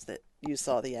fast that you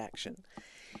saw the action.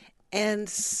 And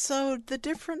so the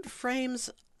different frames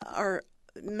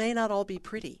may not all be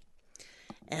pretty.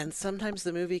 And sometimes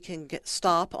the movie can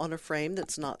stop on a frame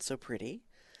that's not so pretty.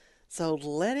 So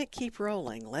let it keep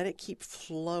rolling. Let it keep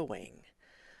flowing.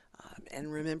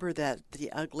 And remember that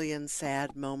the ugly and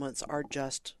sad moments are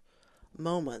just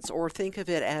moments. Or think of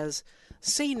it as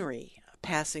scenery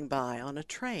passing by on a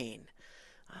train.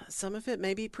 Some of it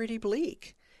may be pretty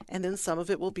bleak, and then some of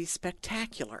it will be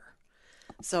spectacular.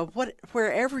 So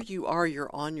wherever you are,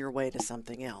 you're on your way to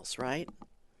something else, right?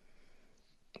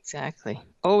 Exactly.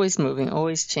 Always moving,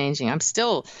 always changing. I'm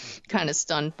still kind of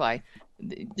stunned by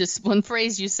just one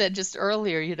phrase you said just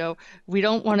earlier, we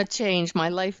don't want to change my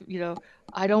life,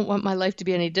 I don't want my life to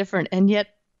be any different. And yet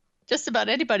just about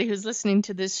anybody who's listening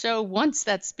to this show wants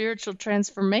that spiritual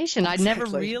transformation. Exactly. I never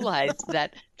realized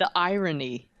that the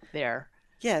irony there.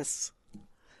 Yes.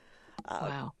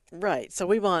 Wow. Right. So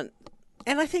we want,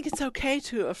 and I think it's okay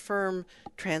to affirm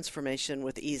transformation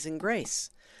with ease and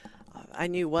grace. I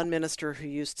knew one minister who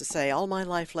used to say, all my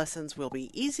life lessons will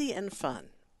be easy and fun.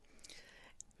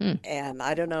 And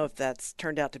I don't know if that's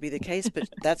turned out to be the case, but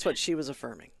that's what she was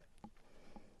affirming.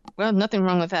 Well, nothing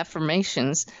wrong with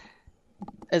affirmations,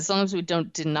 as long as we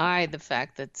don't deny the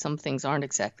fact that some things aren't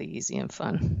exactly easy and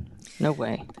fun. No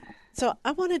way. So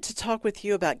I wanted to talk with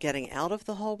you about getting out of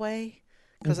the hallway,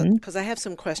 because I have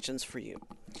some questions for you.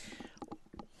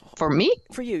 For me?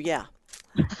 For you, yeah.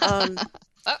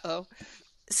 Uh-oh.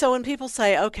 So when people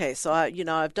say, okay, so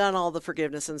I've done all the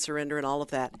forgiveness and surrender and all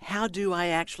of that, how do I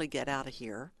actually get out of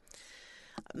here?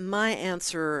 My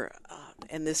answer,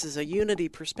 and this is a unity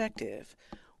perspective,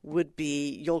 would be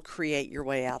you'll create your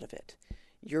way out of it.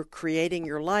 You're creating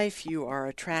your life. You are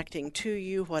attracting to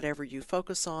you whatever you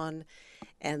focus on.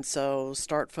 And so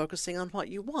start focusing on what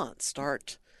you want.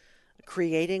 Start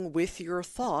creating with your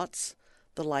thoughts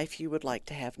the life you would like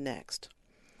to have next.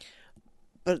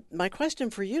 But my question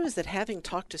for you is that having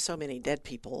talked to so many dead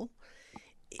people,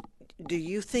 do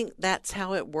you think that's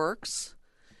how it works?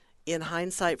 In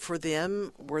hindsight, for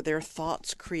them, were their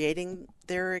thoughts creating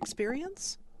their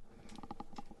experience?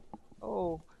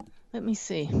 Oh, let me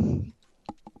see.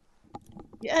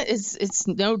 Yeah, it's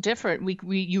no different.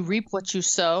 You reap what you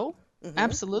sow. Mm-hmm.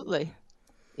 Absolutely.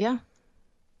 Yeah.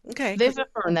 Okay. They've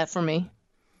affirmed that for me.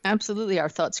 Absolutely, our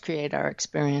thoughts create our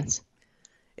experience.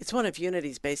 It's one of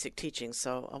Unity's basic teachings,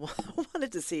 so I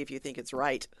wanted to see if you think it's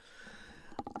right.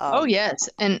 Oh yes,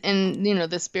 and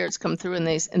the spirits come through,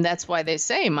 and that's why they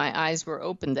say my eyes were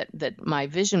open. That my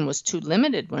vision was too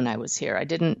limited when I was here.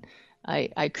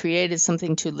 I created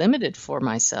something too limited for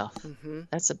myself. Mm-hmm.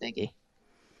 That's a biggie.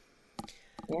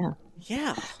 Yeah.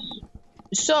 Yeah.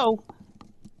 So,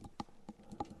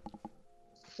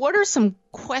 what are some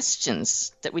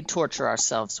questions that we torture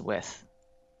ourselves with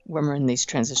when we're in these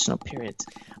transitional periods?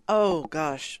 Oh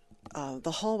gosh,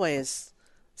 the hallway is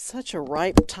such a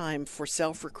ripe time for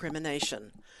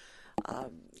self-recrimination.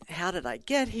 How did I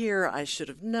get here? I should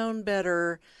have known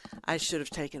better. I should have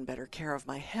taken better care of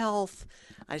my health.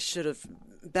 I should have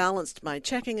balanced my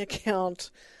checking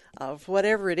account,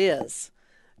 whatever it is.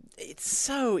 It's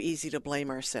so easy to blame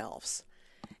ourselves.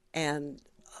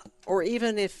 Or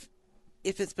even if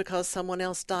it's because someone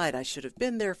else died, I should have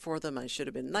been there for them. I should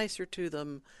have been nicer to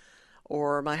them.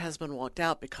 Or my husband walked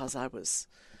out because I was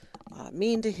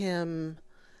mean to him.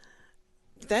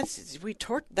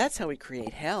 That's how we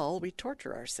create hell. We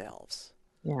torture ourselves.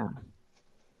 Yeah.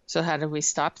 So how do we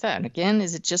stop that? Again,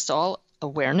 is it just all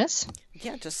awareness?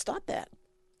 Yeah, just stop that.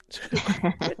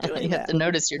 Quit doing you that. have to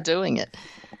notice you're doing it.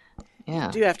 Yeah.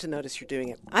 You do have to notice you're doing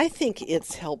it. I think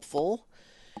it's helpful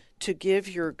to give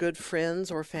your good friends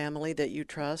or family that you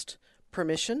trust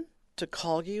permission to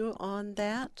call you on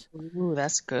that. Ooh,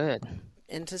 that's good.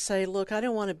 And to say, look, I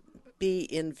don't want to be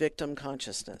in victim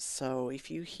consciousness. So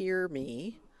if you hear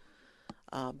me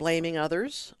blaming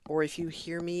others, or if you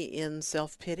hear me in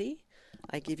self-pity,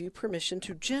 I give you permission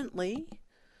to gently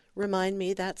remind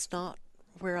me that's not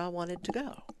where I wanted to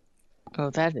go. Oh,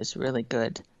 that is really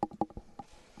good.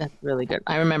 That's really good.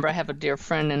 I remember I have a dear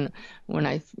friend, and when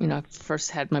I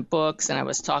first had my books and I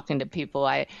was talking to people,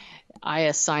 I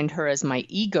assigned her as my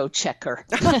ego checker.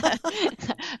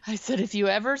 I said, if you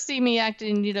ever see me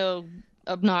acting,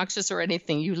 obnoxious or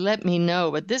anything, you let me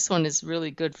know. But this one is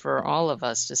really good for all of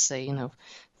us to say, if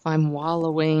I'm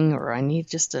wallowing or I need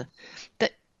just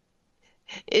that.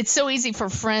 It's so easy for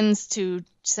friends to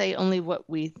say only what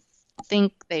we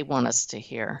think they want us to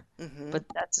hear. Mm-hmm. But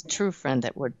that's a true friend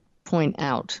that would point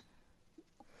out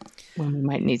when we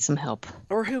might need some help.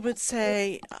 Or who would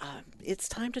say, it's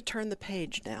time to turn the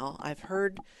page now. I've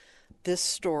heard this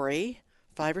story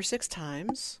 5 or 6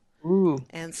 times. Ooh.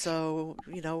 And so,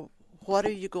 what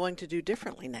are you going to do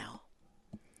differently now?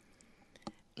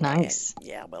 Nice. And,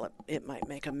 yeah, well, it might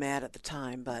make them mad at the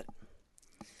time, but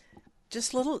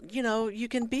just little, you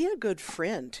can be a good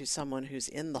friend to someone who's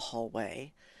in the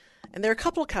hallway. And there are a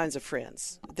couple of kinds of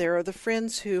friends. There are the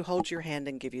friends who hold your hand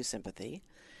and give you sympathy.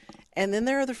 And then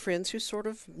there are the friends who sort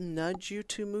of nudge you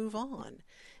to move on.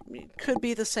 It could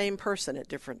be the same person at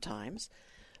different times.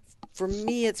 For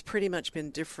me, it's pretty much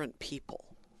been different people.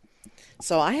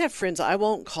 So I have friends I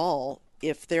won't call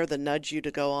if they're the nudge you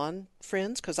to go on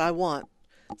friends, because I want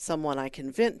someone I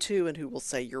can vent to and who will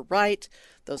say, you're right,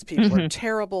 those people are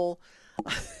terrible.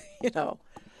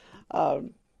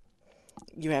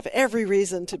 You have every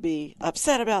reason to be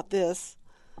upset about this.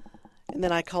 And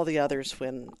then I call the others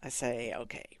when I say,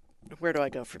 okay, where do I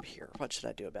go from here? What should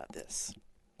I do about this?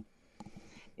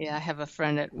 Yeah, I have a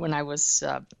friend that when I was,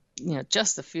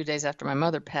 just a few days after my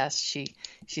mother passed, she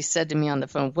said to me on the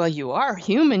phone, well, you are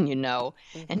human,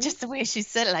 Mm-hmm. And just the way she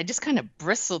said it, I just kind of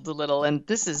bristled a little. And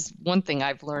this is one thing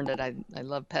I've learned that I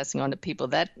love passing on to people,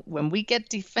 that when we get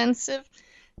defensive,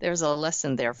 there's a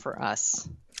lesson there for us.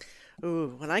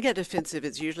 Ooh, when I get defensive,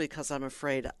 it's usually because I'm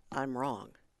afraid I'm wrong.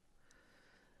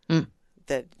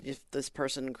 That if this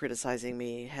person criticizing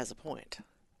me has a point.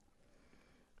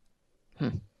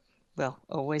 Well,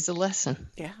 always a lesson.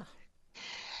 Yeah.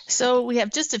 So we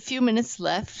have just a few minutes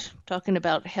left talking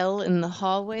about hell in the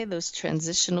hallway, those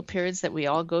transitional periods that we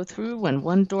all go through when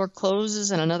one door closes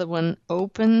and another one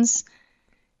opens.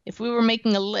 If we were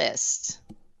making a list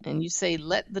and you say,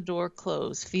 let the door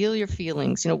close, feel your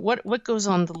feelings, what goes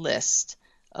on the list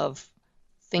of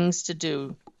things to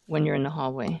do when you're in the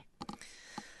hallway?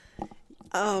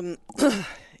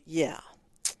 Yeah.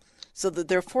 So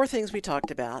there are 4 things we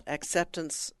talked about: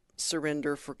 acceptance,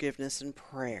 surrender, forgiveness, and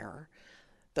prayer.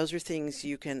 Those are things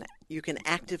you can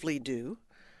actively do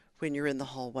when you're in the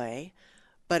hallway.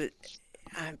 But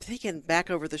I'm thinking back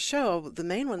over the show, the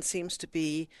main one seems to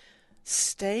be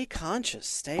stay conscious,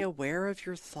 stay aware of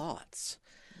your thoughts.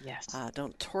 Yes.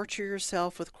 Don't torture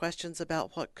yourself with questions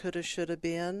about what coulda, shoulda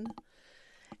been,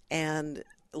 and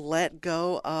let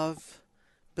go of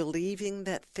believing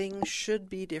that things should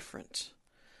be different.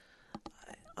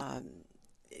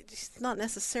 It's not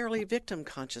necessarily victim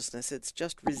consciousness, it's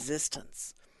just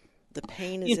resistance. The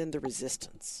pain is in the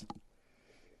resistance.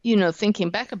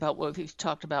 Thinking back about what we've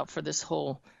talked about for this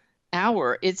whole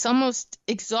hour, it's almost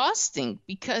exhausting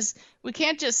because we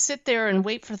can't just sit there and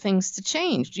wait for things to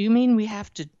change. Do you mean we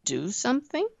have to do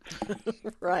something?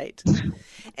 Right.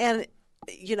 And,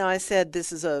 I said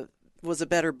this was a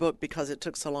better book because it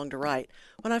took so long to write.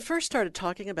 When I first started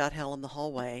talking about Hell in the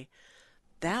Hallway,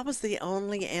 that was the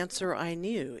only answer I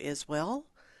knew is, well,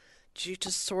 you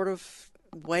just sort of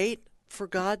wait for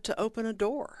God to open a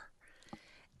door.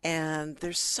 And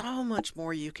there's so much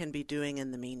more you can be doing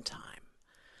in the meantime.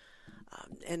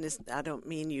 I don't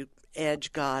mean you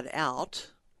edge God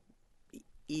out.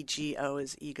 EGO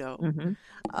is ego.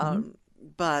 Mm-hmm.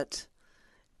 But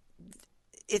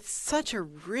it's such a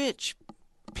rich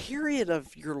period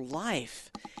of your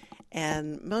life.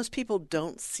 And most people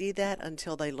don't see that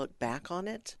until they look back on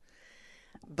it.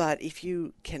 But if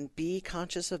you can be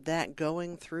conscious of that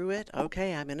going through it,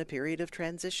 okay, I'm in a period of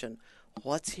transition.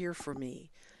 What's here for me?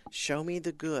 Show me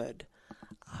the good.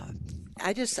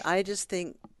 I just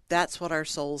think that's what our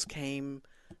souls came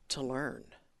to learn.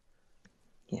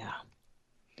 Yeah.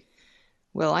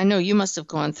 Well, I know you must have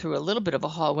gone through a little bit of a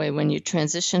hallway when you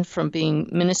transitioned from being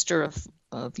minister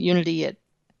of Unity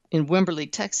in Wimberley,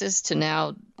 Texas, to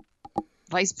now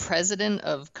vice president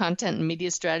of content and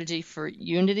media strategy for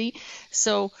Unity.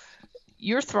 So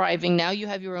you're thriving now. You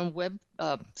have your own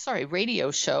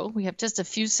radio show. We have just a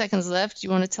few seconds left. Do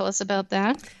you want to tell us about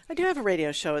that? I do have a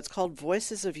radio show. It's called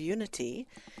Voices of Unity,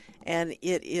 and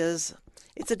it's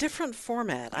a different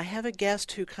format. I have a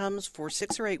guest who comes for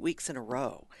 6 or 8 weeks in a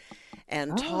row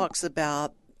and talks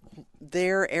about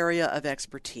their area of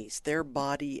expertise, their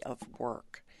body of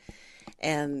work.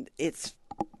 And it's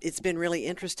been really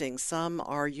interesting. Some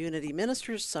are Unity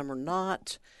ministers, some are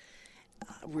not.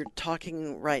 We're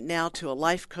talking right now to a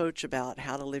life coach about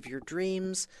how to live your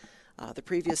dreams. The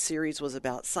previous series was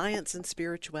about science and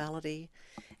spirituality.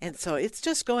 And so it's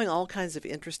just going all kinds of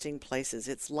interesting places.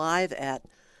 It's live at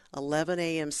 11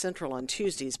 a.m. Central on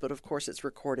Tuesdays, but of course it's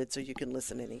recorded so you can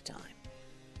listen anytime.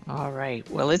 All right.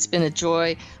 Well, it's been a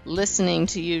joy listening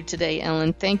to you today,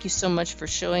 Ellen. Thank you so much for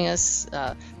showing us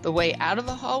the way out of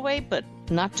the hallway, but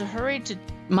not to hurry, to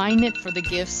mine it for the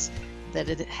gifts that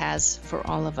it has for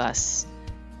all of us.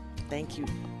 Thank you.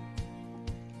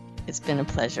 It's been a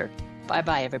pleasure.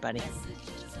 Bye-bye, everybody.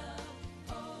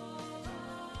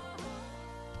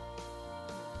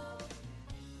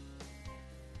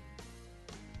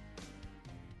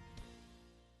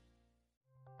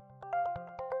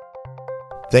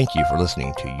 Thank you for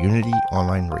listening to Unity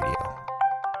Online Radio,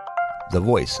 the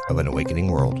voice of an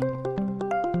awakening world.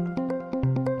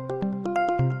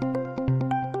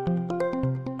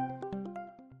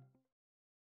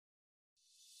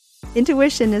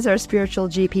 Intuition is our spiritual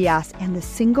GPS and the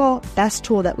single best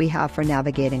tool that we have for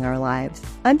navigating our lives.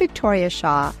 I'm Victoria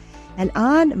Shaw, and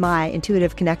on my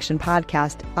Intuitive Connection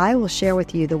podcast, I will share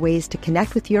with you the ways to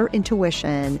connect with your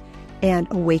intuition and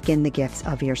awaken the gifts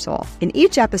of your soul. In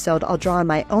each episode, I'll draw on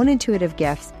my own intuitive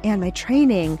gifts and my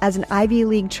training as an Ivy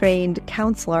League trained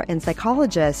counselor and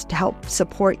psychologist to help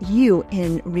support you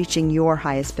in reaching your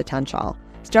highest potential.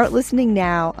 Start listening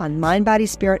now on Mind, Body,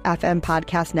 Spirit FM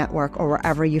Podcast Network or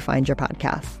wherever you find your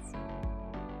podcasts.